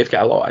 They've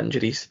got a lot of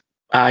injuries.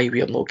 Aye,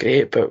 we're not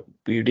great, but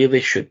we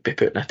really should be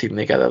putting a team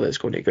together that's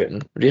going to go out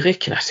and really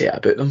kind of set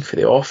about them for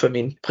the off. I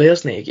mean,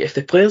 players need to get, if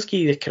the players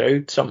give the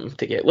crowd something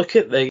to get, look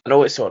at I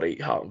know it's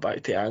alright harking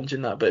back to Ange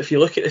and that, but if you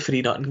look at the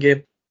 3-0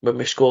 game, when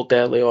we scored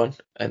early on,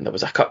 and there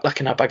was a couple of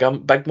kind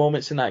of big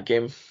moments in that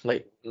game,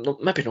 it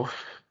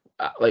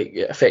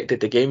affected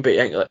the game, but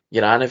I think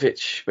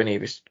Juranovic, when he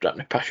was ripping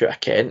the piss out of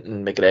Kent,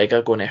 and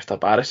McGregor going after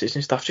Barisic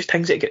and stuff, just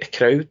things that get the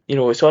crowd.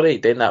 It's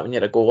alright doing that when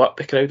you're a goal up,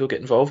 the crowd will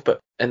get involved,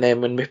 and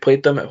then when we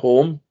played them at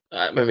home,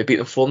 when we beat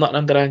them 4-0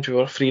 under Ange, we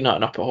were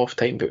 3-0 up at half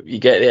time, but you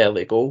get the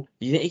early goal.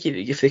 You need to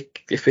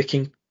get, if we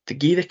can to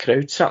give the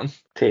crowd something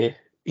to,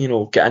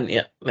 get into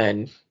it,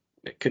 then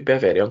it could be a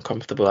very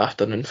uncomfortable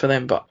afternoon for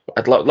them, but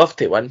I'd love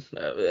to win.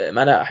 At the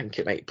minute, I think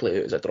it might play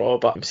out as a draw,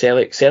 but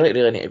Celtic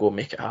really need to go and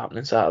make it happen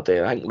on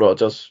Saturday. I think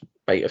Rodgers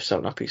might have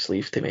something up his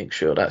sleeve to make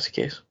sure that's the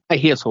case.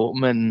 Here's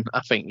hoping, and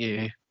I think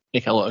you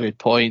make a lot of good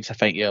points. I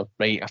think you're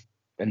right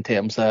in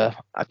terms of,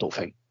 I don't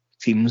think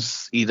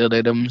teams, either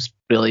of them,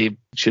 really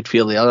should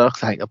fear the other. I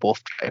think they're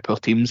both pretty poor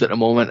teams at the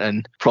moment,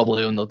 and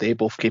probably on their day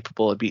both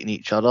capable of beating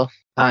each other.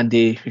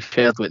 Andy, we've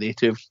heard what they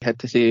two have had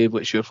to say.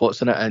 What's your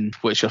thoughts on it, and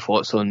what's your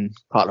thoughts on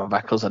Carter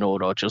Vickers? I know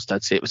Rodgers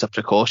did say it was a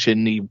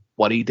precaution. He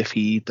worried if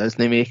he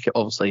doesn't make it.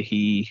 Obviously,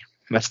 he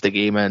missed the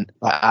game at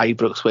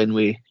Ibrox when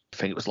I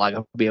think it was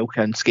Lagerbielke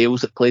and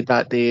Scales that played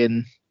that day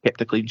and kept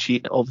a clean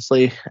sheet,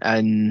 obviously.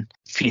 And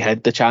if he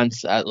had the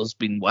chance, there's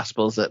been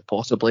whispers that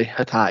possibly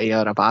Hatate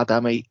or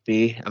Abada might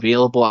be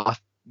available. I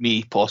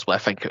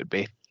think it would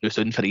be too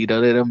soon for either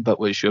of them.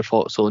 But what's your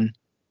thoughts on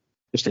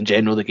just in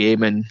general the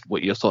game and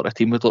what your sort of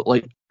team would look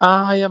like?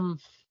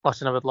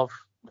 Listen, I would love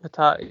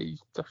Hatate.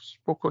 I've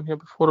spoken here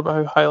before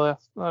about how highly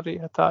I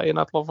rate Hatate, and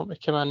I'd love him to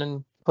come in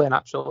and play an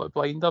absolute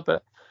blinder.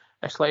 But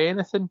it's like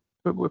anything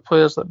with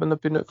players that when they've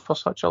been out for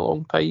such a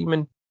long time,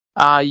 and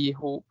you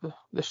hope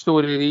the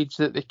story reads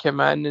that they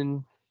come in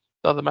and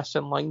they're the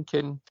missing link,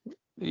 and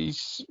he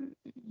just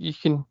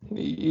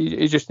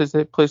has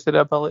the plays to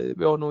the ability that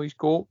we all know he's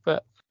got.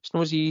 But it's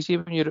not as easy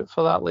when you're out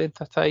for that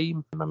length of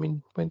time. I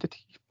mean, when did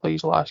he play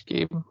his last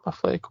game?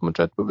 Atletico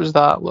Madrid, what was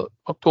that? Like,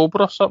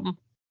 October or something?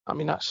 I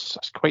mean, that's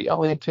quite a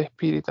lengthy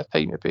period of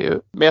time to be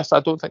out.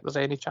 I don't think there's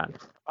any chance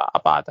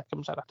Abada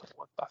comes in at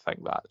all. I think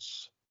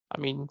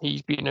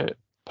he's been out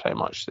pretty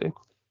much the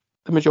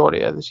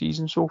majority of the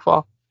season so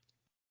far.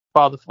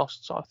 For the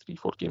first sort of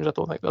 3-4 games, I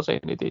don't think there's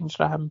any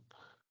danger of him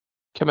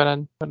coming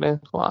in or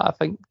anything like that. I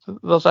think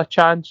there's a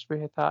chance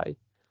with Hatate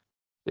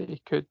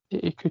that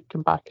he could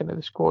come back into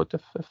the squad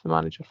if the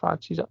manager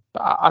fancies it.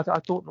 But I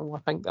don't know. I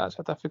think that's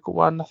a difficult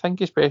one. I think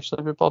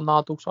especially with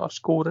Bernardo sort of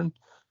scoring,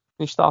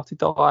 he started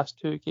the last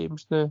 2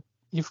 games now,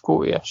 you've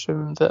got to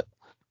assume that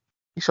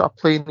he's sort of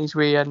playing his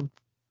way in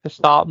to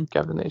starting,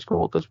 given that he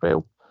scored as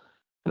well.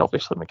 And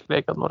obviously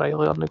McGregor and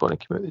O'Reilly aren't going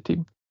to come out of the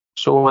team.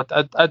 So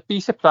I'd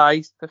be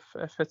surprised if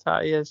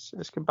Hatate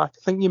has come back.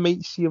 I think you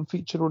might see him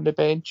feature on the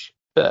bench,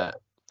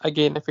 but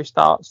again, if he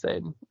starts,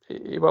 then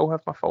he will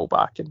have my full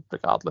backing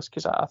regardless,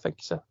 because I think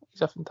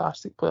he's a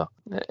fantastic player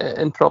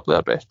and probably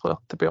our best player,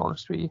 to be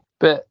honest with you.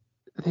 But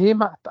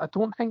him, I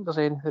don't think there's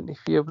anything to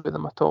fear with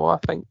him at all. I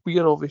think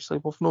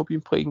we've not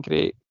been playing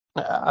great.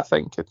 I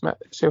think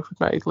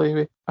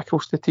self-admittedly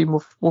across the team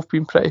we've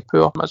been pretty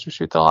poor. As we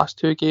said, the last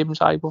 2 games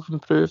we've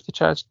improved, the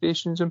chance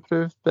creation's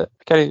improved, but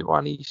I can't even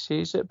want he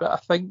says it. But I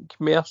think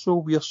more so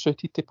we're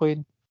suited to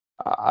playing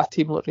a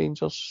team like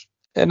Rangers,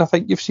 and I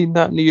think you've seen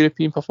that in the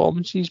European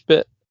performances.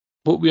 But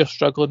what we are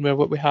struggling with,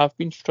 what we have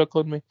been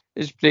struggling with,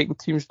 is breaking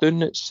teams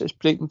down. It's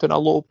breaking down a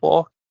low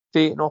block,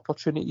 creating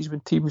opportunities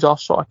when teams are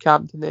sort of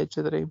camped in the edge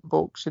of the right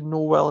box and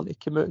no willing to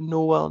come out and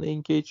no willing to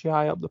engage you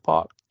high up the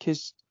park.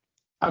 Because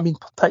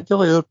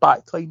particularly our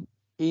backline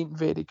ain't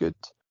very good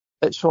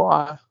at sort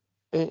of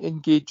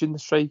engaging the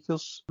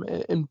strikers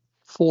and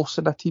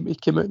forcing a team to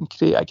come out and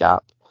create a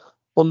gap.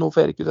 We're not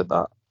very good at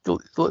that.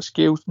 Like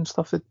Scales and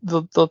stuff,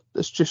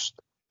 it's just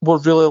we're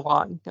really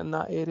lacking in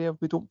that area.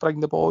 We don't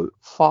bring the ball out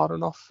far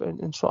enough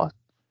and sort of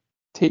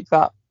take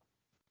that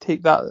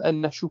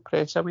initial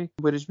press away.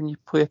 Whereas when you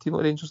play a team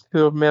like Rangers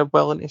who are more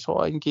willing to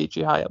sort of engage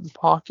you high up the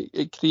park,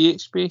 it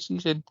creates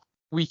spaces and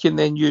we can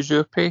then use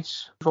our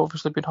pace. We've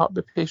obviously been hurt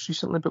by pace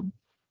recently, but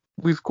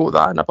we've got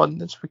that in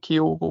abundance with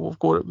Kyogo, we've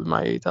got it with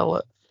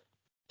Maeda,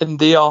 and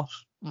they are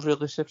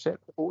really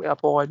susceptible to a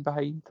ball in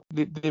behind.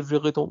 They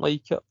really don't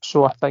like it.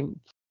 So I think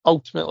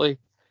ultimately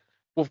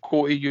we've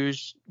got to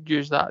use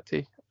that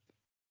to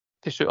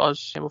suit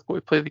us, and we've got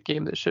to play the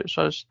game that suits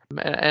us.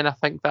 And I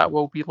think that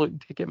will be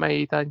looking to get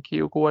Maeda and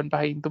Kyogo in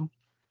behind them.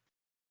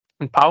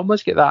 And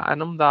Palmer's get that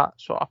in him, that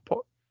sort of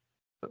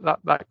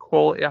that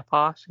quality of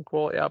pass and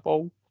quality of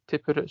ball, to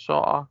put it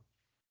sort of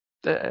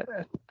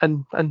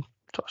in sort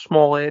of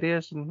small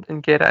areas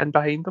and get it in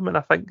behind them. And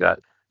I think that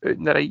out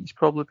in the right, he's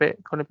probably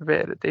going to be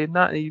better at doing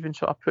that, and even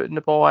sort of putting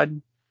the ball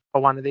in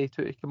for one of the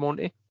two to come on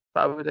to.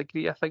 But I would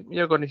agree, I think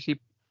you're going to see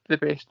the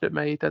best at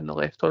Maeda in the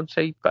left-hand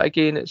side. But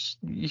again,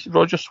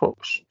 Roger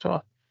swaps, sort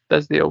of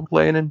does the old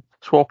Lennon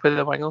swap of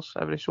the wingers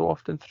every so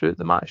often throughout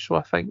the match. So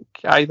I think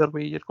either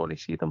way you're going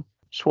to see them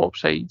swap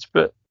sides.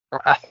 But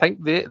I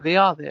think they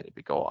are there to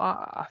be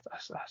got.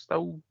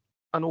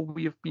 I know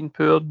we've been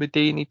poor with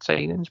day-need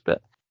signings,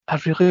 but I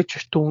really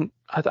just don't.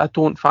 I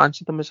don't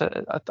fancy them as I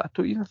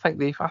don't even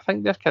think I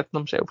think they're kidding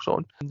themselves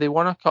on. They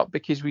won a cup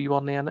because we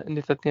weren't in it and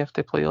they didn't have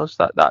to play us.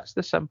 That's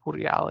the simple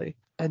reality.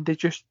 And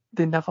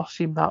they never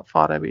seem that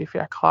far away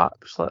from a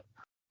collapse. Like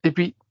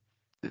they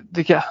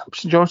get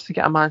St John's to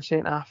get a man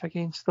centre half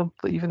against them.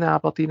 Like even the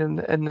Aberdeen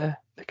in the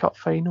cup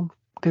final,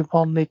 they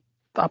won.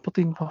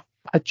 Aberdeen had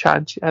a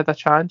chance,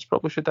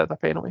 probably should have had a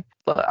penalty.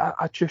 But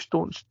I just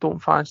don't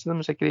fancy them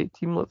as a great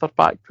team. Like they're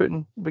back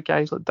putting with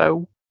guys like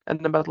Dow. in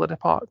the middle of the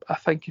park. I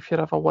think if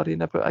you're ever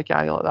worrying about a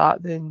guy like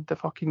that, then the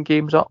fucking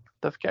game's up.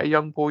 They've got a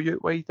young boy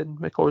out wide in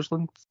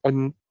McCausland,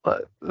 and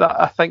that,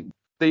 I think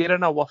they're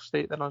in a worse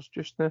state than us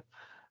just now.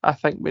 I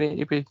think we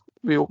need to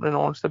be open and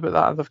honest about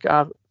that. And they've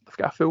got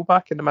a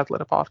fullback in the middle of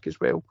the park as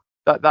well.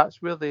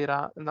 That's where they're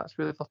at, and that's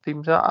where their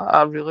team's at.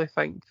 I really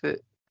think that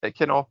it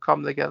can all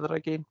come together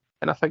again.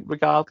 And I think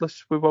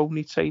regardless, we will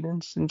need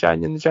signings in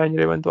the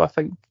January window. I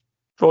think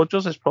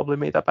Rodgers has probably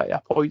made a bit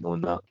of a point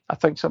on that. I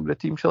think some of the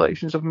team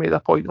selections have made a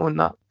point on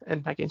that,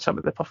 and again some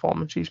of the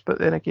performances. But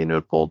then again,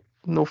 our board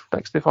no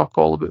next to fuck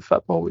all about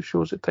football, which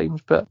shows at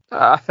times. But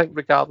I think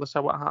regardless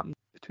of what happens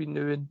between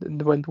now and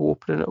the window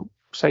opening,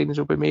 signings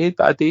will be made.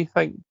 But I do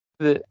think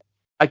that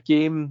a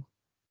game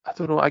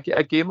like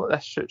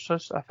this suits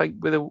us. I think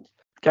with the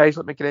guys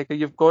like McGregor,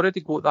 you've got to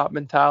go with that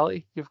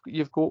mentality.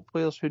 You've got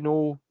players who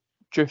know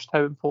just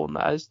how important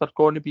it is. They're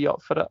going to be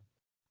up for it,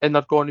 and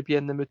they're going to be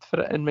in the mood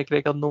for it. And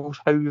McGregor knows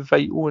how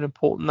vital and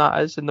important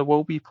that is. And there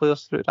will be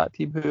players throughout that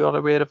team who are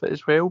aware of it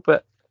as well.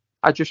 But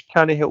I just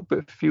can't help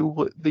but feel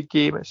that the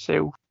game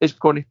itself is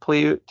going to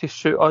play out to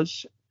suit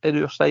us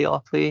in our style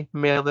of play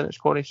more than it's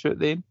going to suit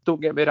them.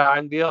 Don't get me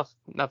wrong, they're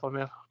never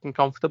more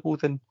comfortable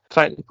than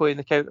trying to play in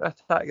the counter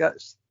attack.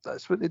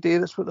 That's what they do.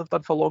 That's what they've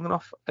done for long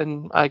enough.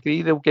 And I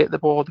agree, they'll get the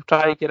ball, they'll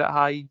try to get it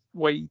high,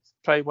 wide,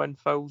 try and win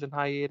fouls in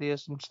high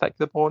areas and stick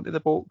the ball into the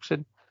box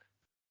and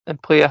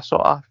play a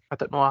sort of,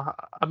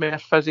 a more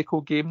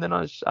physical game than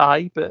us.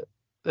 But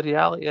the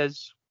reality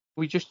is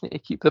we just need to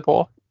keep the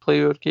ball,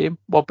 play our game.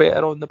 We're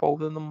better on the ball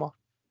than them.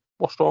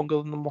 We're stronger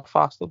than them. We're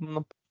faster than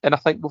them. And I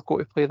think we've got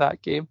to play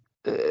that game.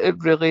 It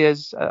really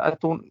is. I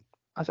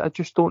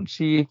just don't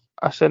see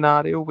a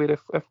scenario where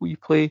if we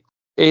play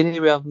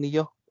anywhere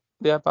near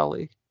the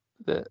ability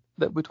that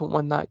we don't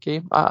win that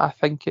game. I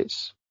think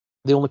it's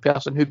the only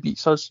person who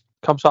beats us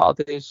come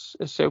Saturday is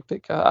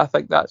Celtic. I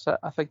think that's it.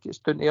 I think it's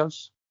down to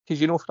us. Because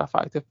you know for a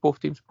fact if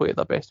both teams play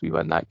their best, we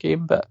win that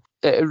game. But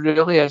it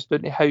really is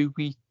down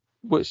to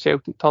what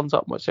Celtic turns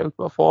up and what Celtic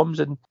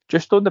performs. And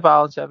just on the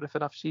balance of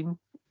everything I've seen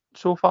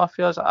so far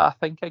for us, I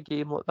think a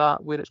game like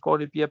that where it's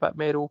going to be a bit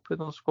more open,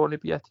 there's going to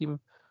be a team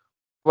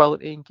willing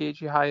to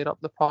engage you higher up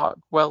the park,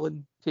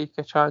 willing to take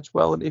a chance,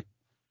 willing to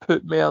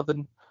put more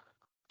than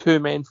two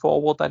men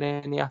forward in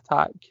any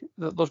attack.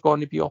 There's going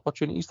to be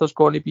opportunities, there's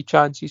going to be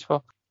chances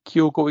for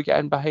Kyogo to get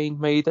in behind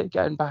Maida, to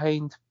get in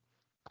behind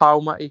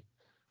Palma to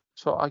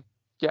sort of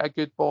get a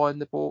good ball in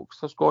the box.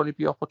 There's going to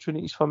be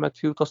opportunities for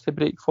midfielders to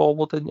break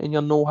forward and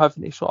you're not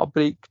having to sort of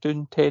break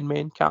down 10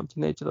 men camped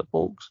on the edge of the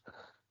box.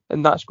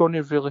 And that's going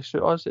to really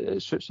suit us.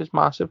 It suits us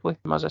massively.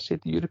 As I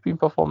said, the European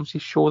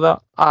performances show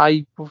that.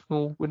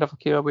 We never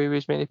came away with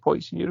as many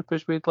points in Europe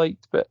as we'd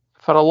liked, but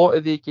for a lot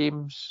of the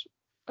games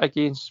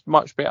against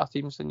much better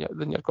teams than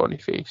you're going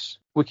to face,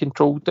 we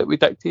controlled it, we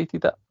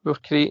dictated it. We were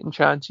creating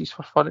chances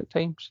for fun at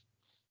times.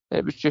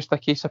 It was just a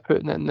case of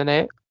putting it in the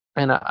net.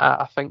 And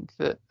I think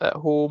that at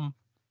home,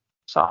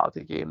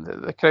 Saturday game,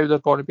 the crowd are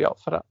going to be up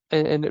for it.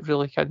 And it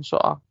really can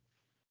sort of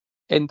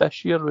end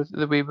this year with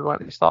the way we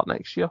want to start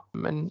next year.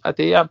 And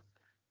I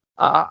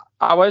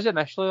was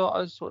initially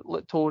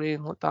like Tony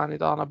and like Danny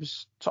Darn, I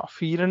was sort of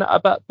fearing it a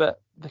bit, but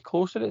the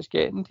closer it's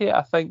getting to it,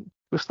 I think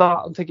we're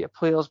starting to get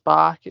players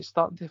back. It's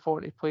starting to fall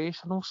into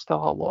place. I know still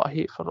a lot of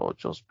hate for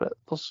Rodgers, but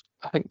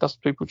I think there's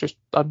people just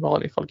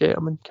unwilling to forget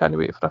him and can't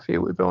wait for a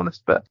fail, to be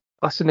honest. But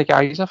listen, the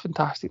guy's a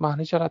fantastic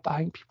manager. I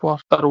think people are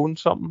their own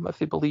something if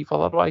they believe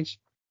otherwise.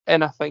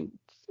 And I think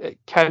it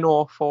can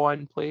all fall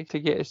in play to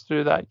get us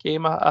through that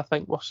game. I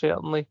think we're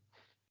certainly,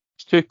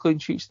 it's 2 clean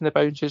sheets in the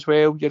bounce as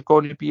well. You're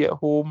going to be at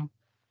home.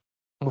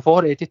 We've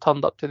already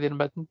turned up to their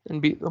midden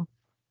and beat them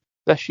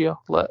this year.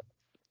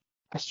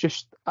 It's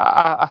just,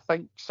 I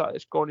think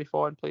it's going to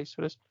fall in place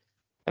for us.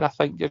 And I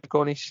think you're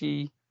going to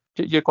see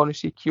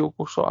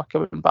Kyogo sort of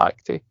coming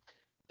back to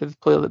the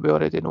player that we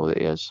already know that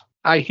he is.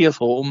 I hear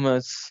home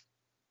as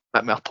a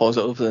bit more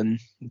positive than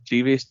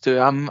previous two.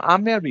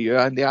 I'm there with you,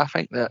 Andy. I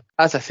think that,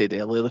 as I said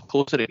earlier, the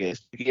closer it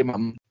gets to the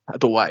game, I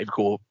don't want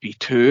to be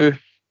too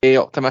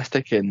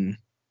optimistic and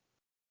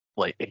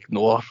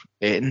ignore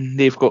anything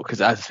they've got,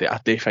 because as I say, I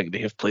do think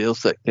they have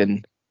players that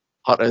can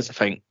hurt us. I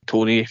think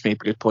Tony made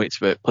good points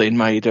about playing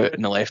Maida out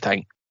in the left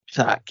wing. If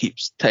that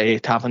keeps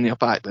having your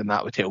back, then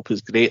that would help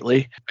us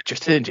greatly. But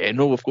just in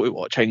general, we've got to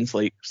watch things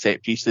like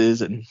set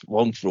pieces and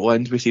long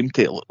throw-ins. We seem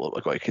to look like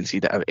we're going to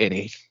concede at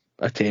any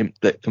attempt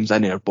that comes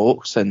in our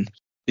box, and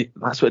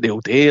that's what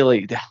they'll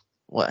do.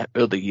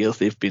 Over the years,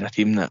 they've been a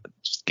team that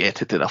just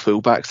get it to their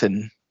fullbacks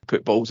and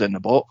put balls in the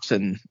box,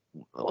 and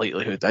the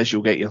likelihood is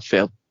you'll get your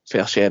fair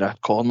share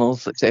of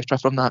corners, etc.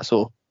 from that.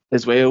 So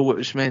as well, what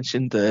was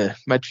mentioned, the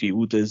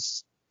midfield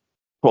is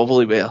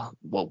probably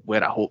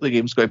where I hope the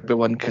game's going to be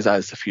won, because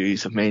as a few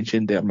have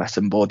mentioned, they're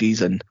missing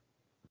bodies, and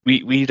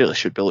we really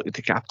should be looking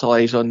to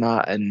capitalise on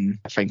that. And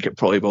I think it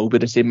probably will be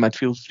the same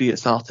midfield three it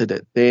started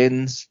at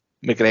Dens.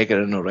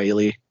 McGregor and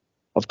O'Reilly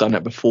have done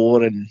it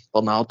before, and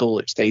Bernardo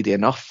looks steady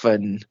enough,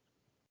 and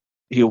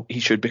he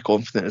should be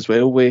confident as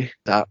well with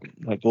that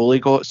goal he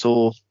got.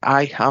 So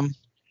I'm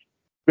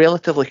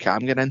relatively calm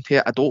getting into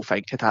it. I don't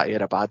think Hatate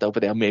or Abada over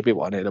there. Maybe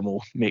one of them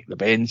will make the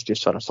bench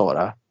just for a sort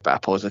of bit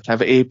of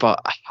positivity,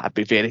 but I'd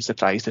be very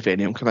surprised if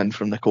any of them come in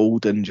from the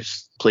cold and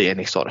just play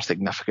any sort of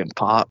significant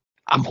part.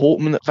 I'm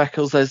hoping that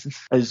Vickers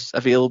is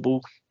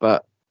available,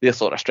 but their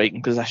sort of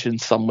striking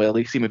positions somewhere,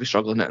 they seem to be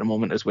struggling at the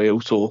moment as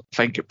well, so I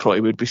think it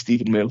probably would be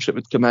Stephen Welsh that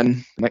would come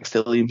in next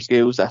to Liam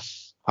Scales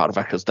if Carter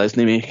Vickers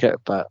doesn't make it,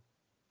 but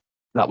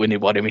that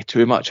wouldn't worry me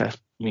too much. I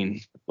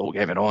mean, don't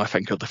get me wrong, I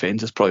think our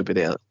defence is probably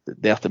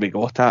there to be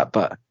got at,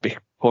 but be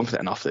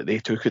confident enough that they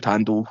too could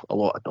handle a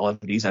lot of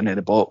deliveries into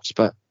the box.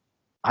 But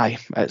aye,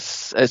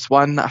 it's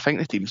one that I think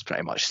the team's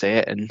pretty much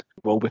set and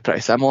will be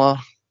pretty similar.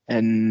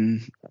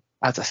 And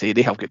as I say,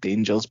 they have got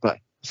dangers, but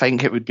I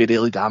think it would be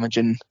really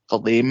damaging for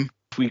them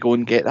if we go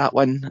and get that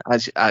win.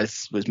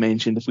 As was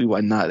mentioned, if we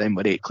win that, then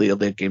we're 8 clear.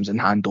 Their games in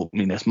hand don't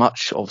mean as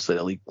much. Obviously,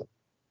 the league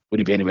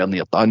wouldn't be anywhere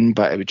near done,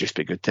 but it would just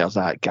be good to have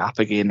that gap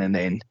again. And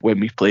then when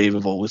we play,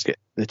 we've always got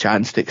the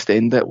chance to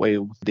extend it.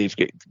 While they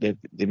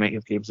might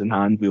have games in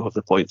hand, we'll have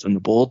the points on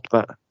the board.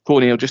 But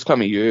Tony, I'll just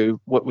come to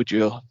you. What would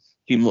your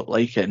team look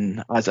like?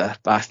 And as a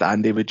fast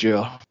Andy, would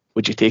you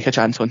take a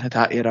chance on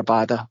Hatate or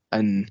Abada?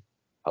 And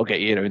I'll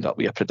get you round up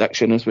with your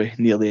prediction as we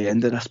near the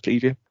end of this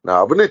preview.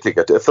 I wouldn't take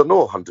it. If they're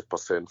not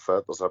 100%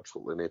 fit, there's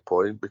absolutely no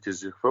point,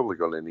 because you're probably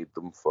going to need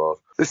them for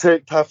the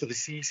second half of the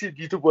season.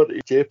 You don't want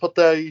to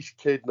jeopardise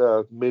kind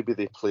of, maybe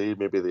they play,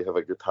 maybe they have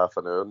a good half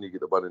an hour and you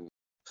get the one in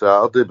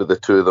Saturday, but the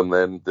two of them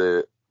then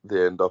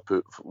they end up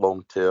out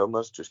long term.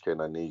 That's just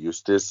kind of no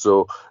use to.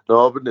 So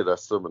no, I wouldn't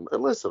risk them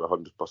unless they're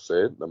 100%.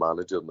 The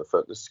manager and the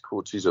fitness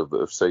coaches have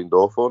signed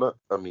off on it.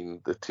 I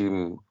mean, the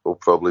team will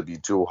probably be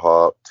Joe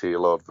Hart,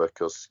 Taylor,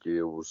 Vickers,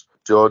 Scales,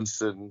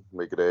 Johnson,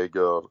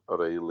 McGregor,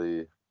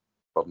 O'Reilly,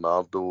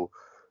 Bernardo,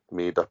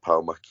 Maida,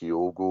 Palmer,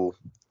 Kyogo.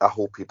 I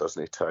hope he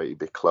doesn't try to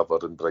be clever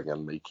and bring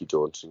in Mikey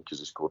Johnson because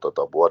he scored a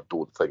double. I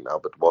don't think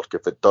that would work.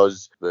 If it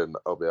does, then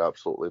I'll be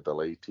absolutely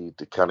delighted.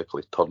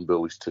 Mechanically,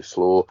 Turnbull is too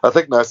slow. I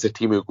think that's the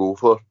team he'll go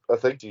for. I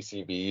think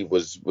GCB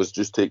was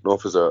just taken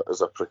off as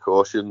a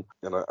precaution,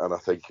 and I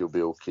think he'll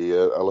be okay.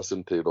 I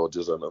listened to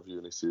Rodgers' interview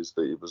and he says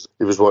that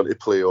he was wanting to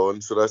play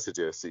on, so that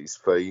suggests that he's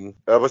fine.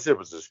 I was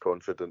as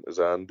confident as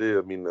Andy.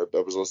 I mean, I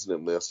was listening to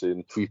him there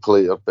saying we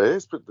play our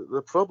best, but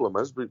the problem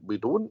is we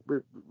don't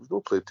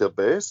play to our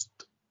best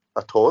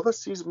at all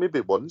this season.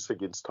 Maybe once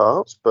against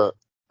Hearts, but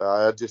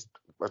I just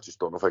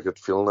don't know if I could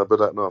feel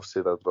about it. I know I've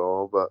said that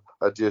wrong, but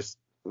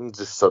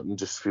something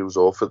just feels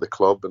off at the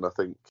club, and I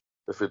think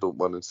if they don't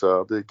win on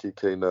Saturday, it could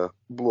kind of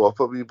blow up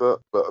a wee bit.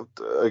 But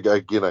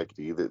again, I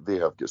agree that they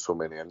have got so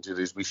many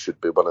injuries. We should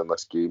be winning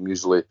this game.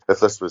 Usually, if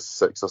this was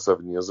 6 or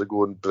 7 years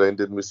ago and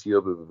Brendan was here,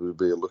 we would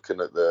be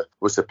looking at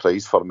what's the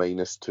price for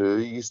 -2.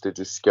 You used to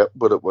just skip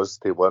what it was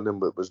to win and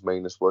what was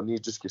 -1. You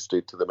just go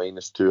straight to the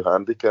 -2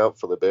 handicap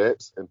for the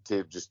bets and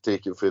just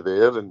take it through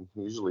there, and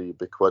usually you'd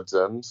be quids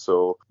in.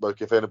 So,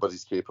 look, if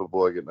anybody's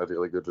capable of getting a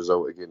really good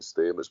result against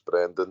them, it's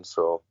Brendan.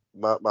 So,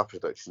 my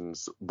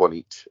prediction's 1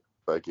 each.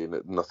 But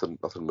again, nothing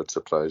would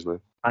surprise me.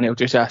 And I'll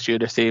just ask you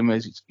the same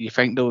as you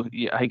think, though.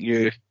 I think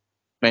you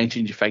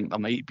mentioned you think there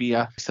might be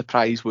a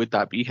surprise. Would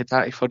that be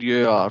Hatate for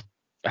you, or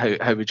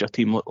how would your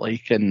team look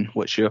like, and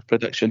what's your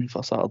prediction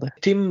for Saturday?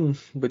 Team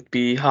would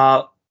be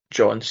Hart,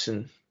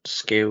 Johnson,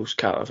 Scales,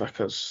 Carter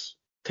Vickers,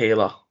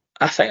 Taylor.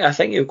 I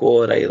think he'll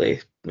go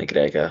O'Reilly,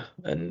 McGregor,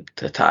 and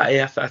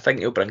Hatate. I think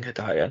he'll bring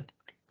Hatate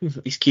in.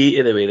 He's key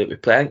to the way that we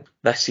play.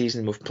 This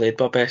season we've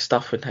played our best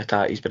stuff when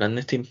Hatate's been in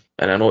the team,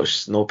 and I know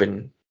it's not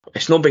been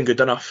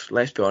good enough.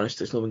 Let's be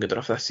honest, it's not been good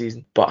enough this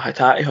season. But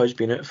Hatate has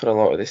been out for a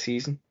lot of the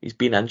season. He's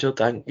been injured.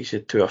 I think he's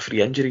had 2 or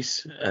 3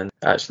 injuries, and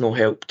that's not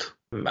helped.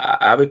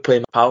 I would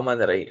play Palmer on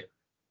the right,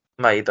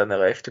 Maida on the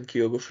left, and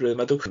Kyogo through the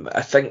middle.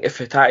 I think if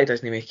Hatate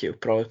doesn't make it, he'll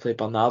probably play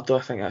Bernardo.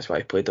 I think that's why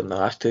he played him the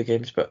last 2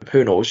 games. But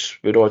who knows?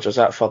 With Rodgers,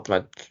 that third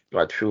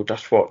midfielder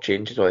swap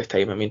changes all the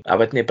time. I mean, I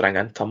wouldn't bring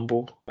in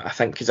Turnbull. I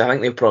think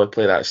they'll probably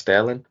play that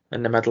Sterling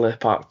in the middle of the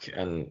park,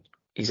 and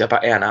he's a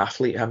bit of an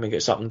athlete. Him, he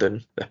gets up and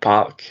down the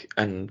park,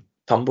 and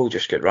Turnbull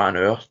just get ran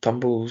over.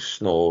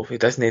 He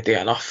doesn't do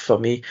enough for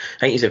me. I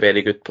think he's a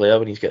very good player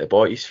when he's got the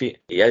ball at his feet.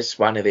 He is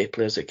one of the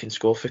players that can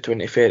score for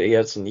 20-30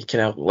 years, and you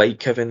kind of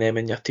like having them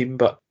in your team,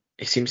 but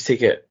our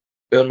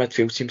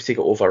midfield seems to get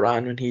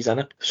overran when he's in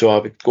it. So I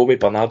would go with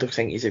Bernardo. I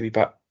think he's a wee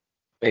bit,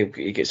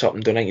 he gets up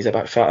and down. I think he's a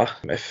bit fitter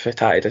if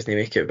Hatate doesn't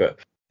make it. But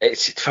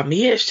for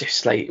me, it's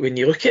just like when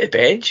you look at the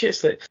bench,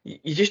 it's like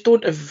you just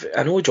don't have.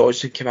 I know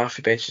Johnson came off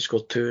the bench and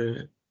scored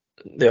 2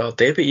 the other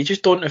day, but you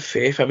just don't have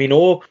faith. I mean,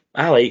 don't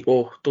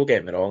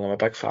get me wrong, I'm a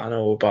big fan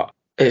of but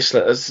it's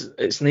like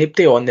it's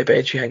nobody on the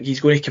bench. You think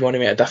he's going to come on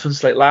and make a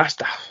difference? Like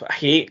I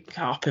hate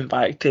harping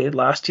back to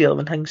last year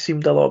when things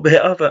seemed a lot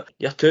better, but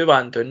you're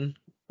 2-1 down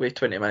with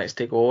 20 minutes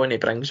to go, and he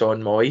brings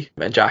on Moy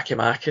and Jackie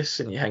Marcus,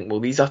 and you think, well,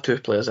 these are 2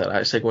 players that are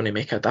actually going to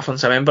make a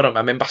difference. I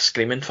remember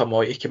screaming for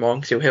Moy to come on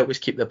because he'll help us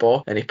keep the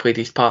ball, and he played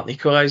his part in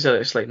equaliser.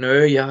 It's like,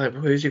 no,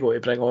 who's he going to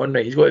bring on?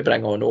 Right, he's got to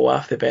bring on O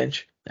off the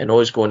bench, and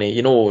O's going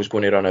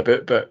to run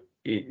about, but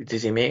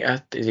does he going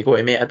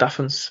to make a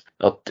difference?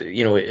 Or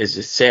is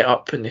the set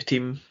up in the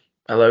team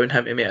allowing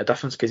him to make a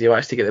difference because he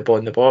wants to get the ball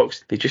in the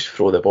box. They just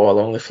throw the ball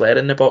along the flare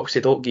in the box.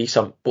 They don't give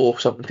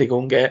both something to go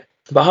and get.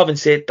 But having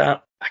said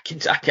that,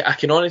 I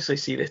can honestly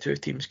see the two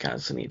teams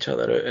cancelling each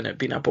other out and it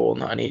being a ball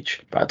not an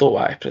each. But I don't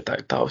want to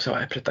predict that. Also,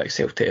 I predict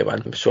Celtic to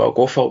win. So I'll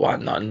go for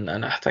 1-0,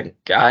 and I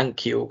think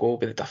he'll go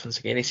with the difference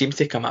again. He seems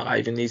to come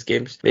alive in these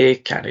games. They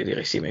can't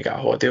really seem to get a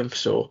hold of him,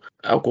 so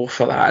I'll go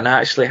for that. And I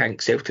actually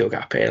think Celtic will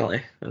get a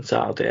penalty on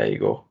Saturday. There you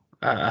go.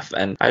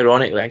 And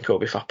ironically, I think it'll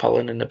be for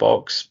pulling in the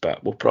box,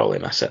 but we'll probably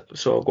miss it.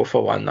 So I'll go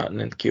for 1-0 and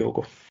then Keogh will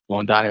go.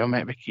 Well, Daniel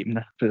might be keeping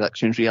the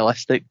predictions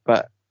realistic,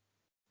 but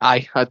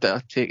I'd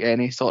take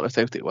any sort of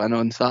Celtic win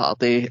on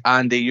Saturday.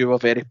 Andy, you were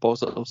very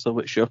positive, so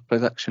what's your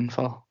prediction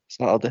for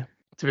Saturday?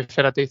 To be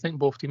fair, I do think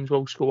both teams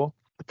will score.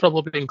 I'd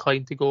probably be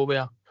inclined to go with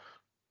a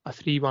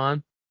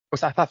 3-1.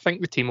 I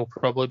think the team will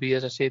probably be,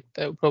 as I said,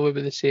 it'll probably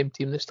be the same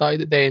team that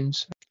started at the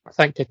ends. I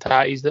think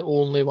Tati's the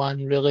only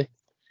one really,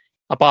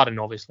 barring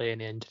obviously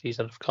any injuries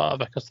or if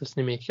Carter Vickers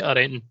doesn't make it or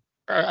anything.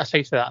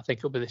 Aside from that, I think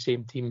it'll be the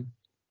same team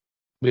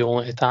with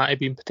only Tati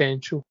being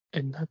potential.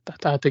 And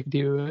I'd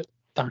agree with it.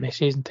 Danny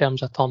says in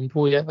terms of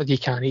Turnbull, you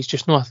can. He's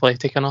just not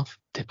athletic enough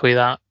to play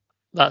that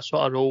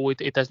sort of role.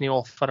 He doesn't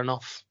offer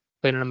enough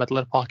playing in the middle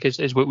of the park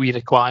is what we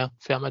require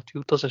for our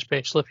midfielders,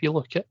 especially if you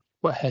look at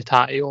what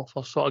Hatate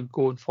offers sort of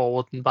going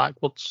forward and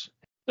backwards.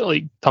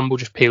 Like Turnbull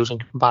just pales in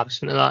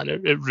comparison to that,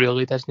 and it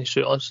really doesn't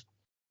suit us.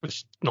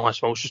 It's not his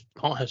fault, it's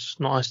just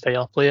not his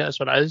style of play. It is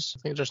what it is.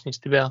 I think there just needs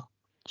to be a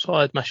sort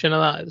of admission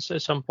of that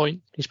at some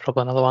point. He's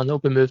probably another one that will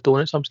be moved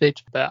on at some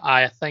stage. But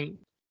I think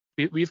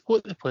we've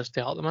got the players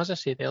to help them. As I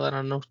said earlier,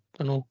 I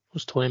know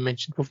as Tony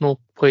mentioned, we've not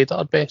played at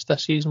our best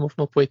this season, we've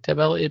not played to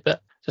ability,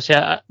 but as I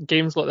say,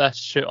 games like this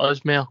suit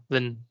us more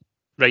than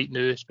right now,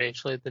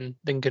 especially than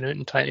going out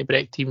and trying to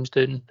break teams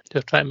down who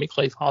are trying to make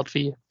life hard for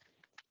you.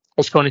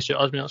 It's going to suit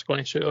us more, it's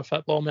going to suit our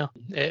football more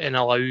and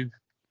allow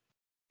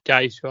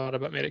guys who are a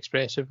bit more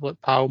expressive like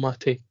Palmer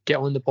to get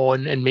on the ball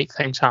and make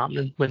things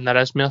happen when there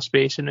is more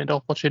space and an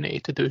opportunity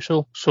to do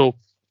so. So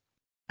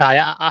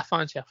I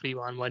fancy a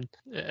 3-1 win,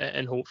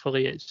 and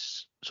hopefully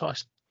it's sort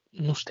of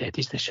no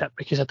steadies the ship,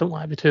 because I don't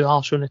want to be too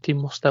harsh on the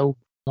team. We're still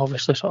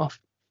obviously sort of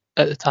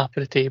at the top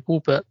of the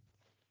table, but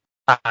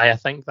I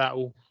think that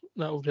will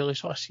really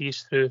sort of see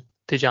us through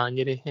to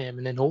January,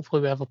 and then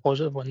hopefully we have a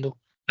positive window.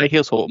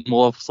 Here's hoping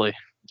we'll obviously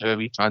do a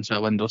wee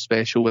transfer window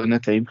special when the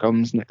time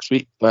comes next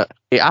week, but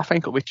I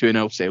think it'll be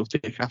 2-0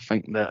 Celtic. I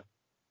think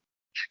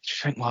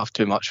we'll have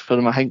too much for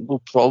them. I think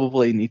we'll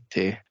probably need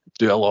to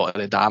do a lot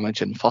of the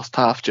damage in the first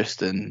half,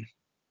 just in,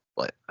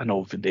 like, I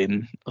know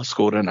then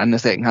scoring in the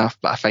second half,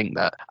 but I think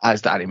that,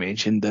 as Danny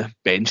mentioned, the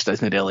bench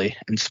doesn't really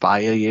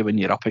inspire you when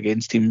you're up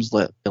against teams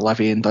like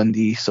Livy and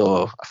Dundee,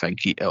 so I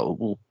think it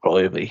will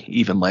probably be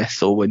even less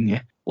so when you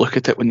look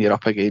at it when you're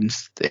up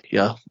against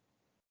your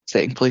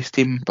second place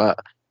team. But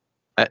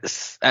it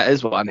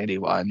is one of the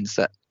ones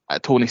that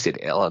Tony said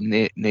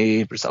earlier,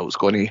 no result's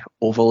going to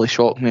overly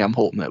shock me. I'm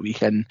hoping that we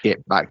can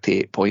get back to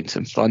 8 points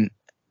in front,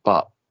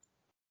 but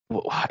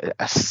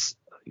I think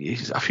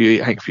a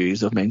few of you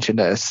have mentioned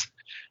it,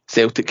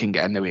 Celtic can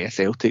get in the way of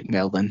Celtic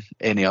more than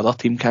any other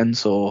team can,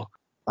 so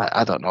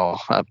I don't know.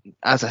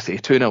 As I say,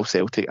 2-0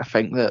 Celtic. I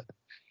think that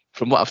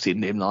from what I've seen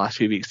them in the last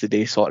few weeks,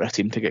 they sort of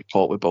seem to get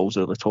caught with balls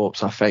over the top,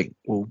 so I think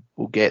we'll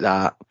get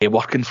that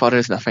working for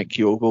us, and I think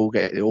Kyogo will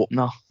get the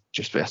opener,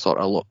 just with a sort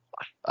of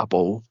a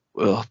ball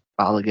with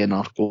Balogun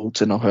or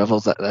Goldson or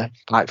whoever's at the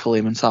back for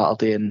him on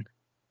Saturday, and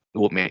he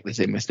won't make the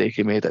same mistake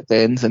he made at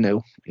Dens, and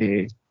he'll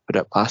put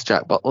it past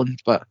Jack Butland.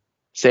 But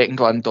second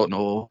one, don't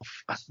know.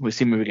 We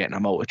seem to be getting a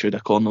multitude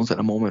of corners at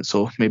the moment,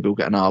 so maybe we'll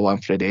get another one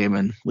for them,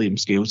 and Liam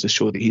Scales to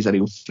show that he's a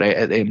real threat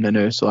at them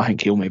now. So I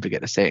think he'll maybe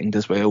get the second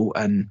as well.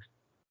 And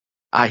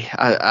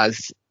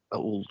as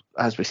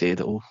we said,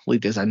 it'll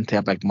lead us into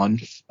a big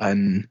month,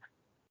 and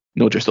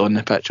not just on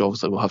the pitch.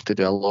 Obviously, we'll have to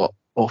do a lot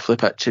off the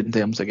pitch in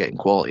terms of getting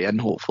quality in.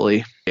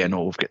 Hopefully, we've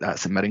got that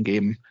St Mirren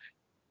game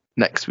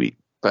next week,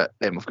 but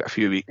then we've got a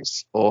few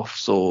weeks off,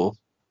 so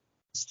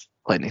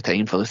plenty of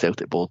time for the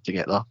Celtic board to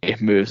get their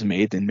moves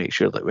made and make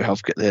sure that we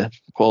have got the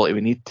quality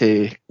we need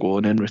to go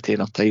on and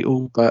retain our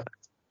title. But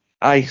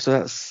so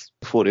that's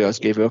 4 us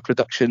gave our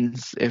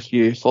predictions. If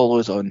you follow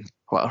us on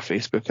Twitter,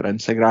 Facebook or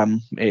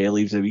Instagram,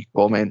 leave a wee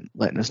comment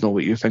letting us know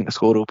what you think the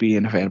score will be,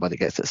 and if anybody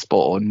gets it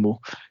spot on,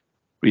 we'll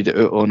read it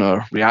out on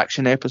our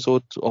reaction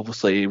episode.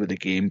 Obviously, with the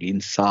game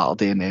being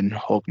Saturday and then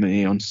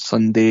Hogmanay on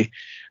Sunday,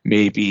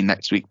 maybe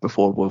next week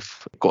before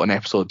we've got an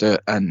episode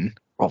out, and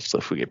obviously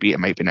if we get beat, it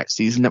might be next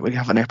season that we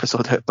have an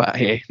episode out, but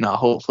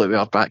hopefully we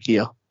are back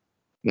here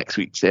next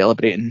week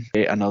celebrating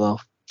another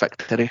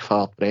victory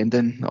for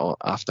Brendan.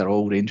 After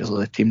all, Rangers are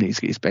the team that he's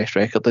got his best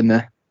record in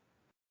the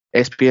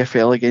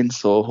SPFL again,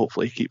 so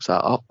hopefully he keeps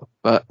that up.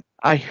 But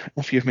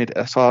if you've made it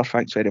this far,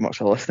 thanks very much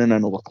for listening. I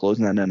know we're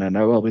closing in an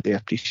hour. We do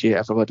appreciate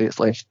everybody that's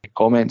left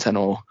comments. I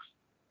know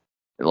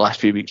the last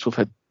few weeks we've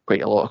had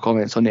quite a lot of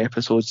comments on the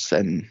episodes,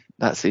 and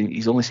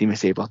he's only seen me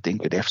say we're doing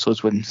good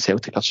episodes when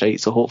Celtic are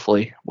shite, so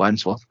hopefully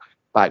once we're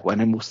back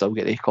winning we'll still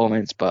get the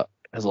comments. But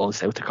as long as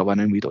Celtic are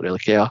winning, we don't really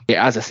care.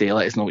 As I say,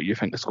 let us know what you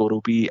think the score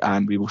will be,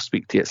 and we will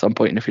speak to you at some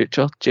point in the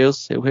future.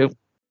 Cheers. Hail, hail.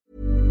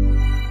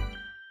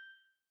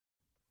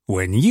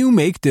 When you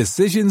make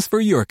decisions for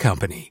your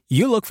company,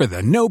 you look for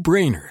the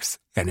no-brainers.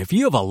 And if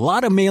you have a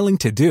lot of mailing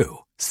to do,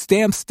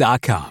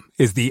 Stamps.com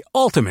is the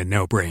ultimate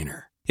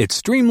no-brainer. It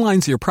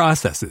streamlines your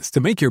processes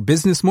to make your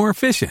business more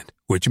efficient,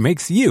 which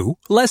makes you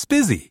less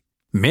busy.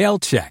 Mail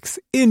checks,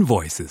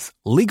 invoices,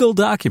 legal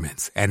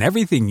documents, and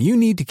everything you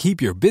need to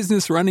keep your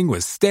business running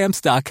with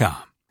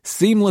Stamps.com.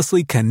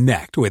 Seamlessly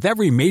connect with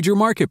every major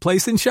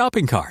marketplace and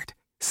shopping cart.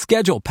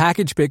 Schedule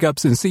package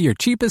pickups and see your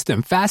cheapest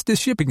and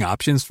fastest shipping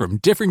options from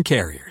different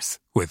carriers,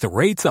 with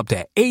rates up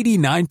to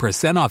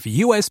 89% off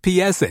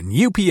USPS and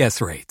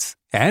UPS rates.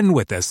 And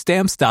with the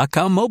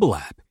Stamps.com mobile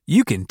app,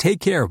 you can take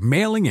care of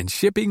mailing and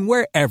shipping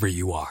wherever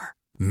you are.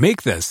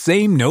 Make the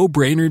same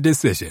no-brainer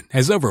decision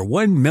as over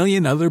 1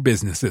 million other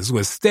businesses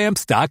with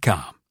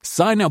Stamps.com.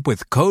 Sign up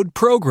with code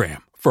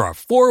PROGRAM for a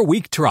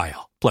 4-week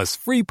trial, plus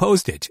free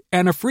postage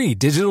and a free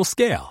digital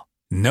scale.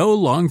 No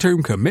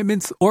long-term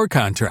commitments or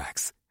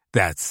contracts.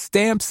 That's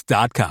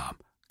Stamps.com.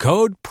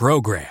 Code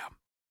PROGRAM.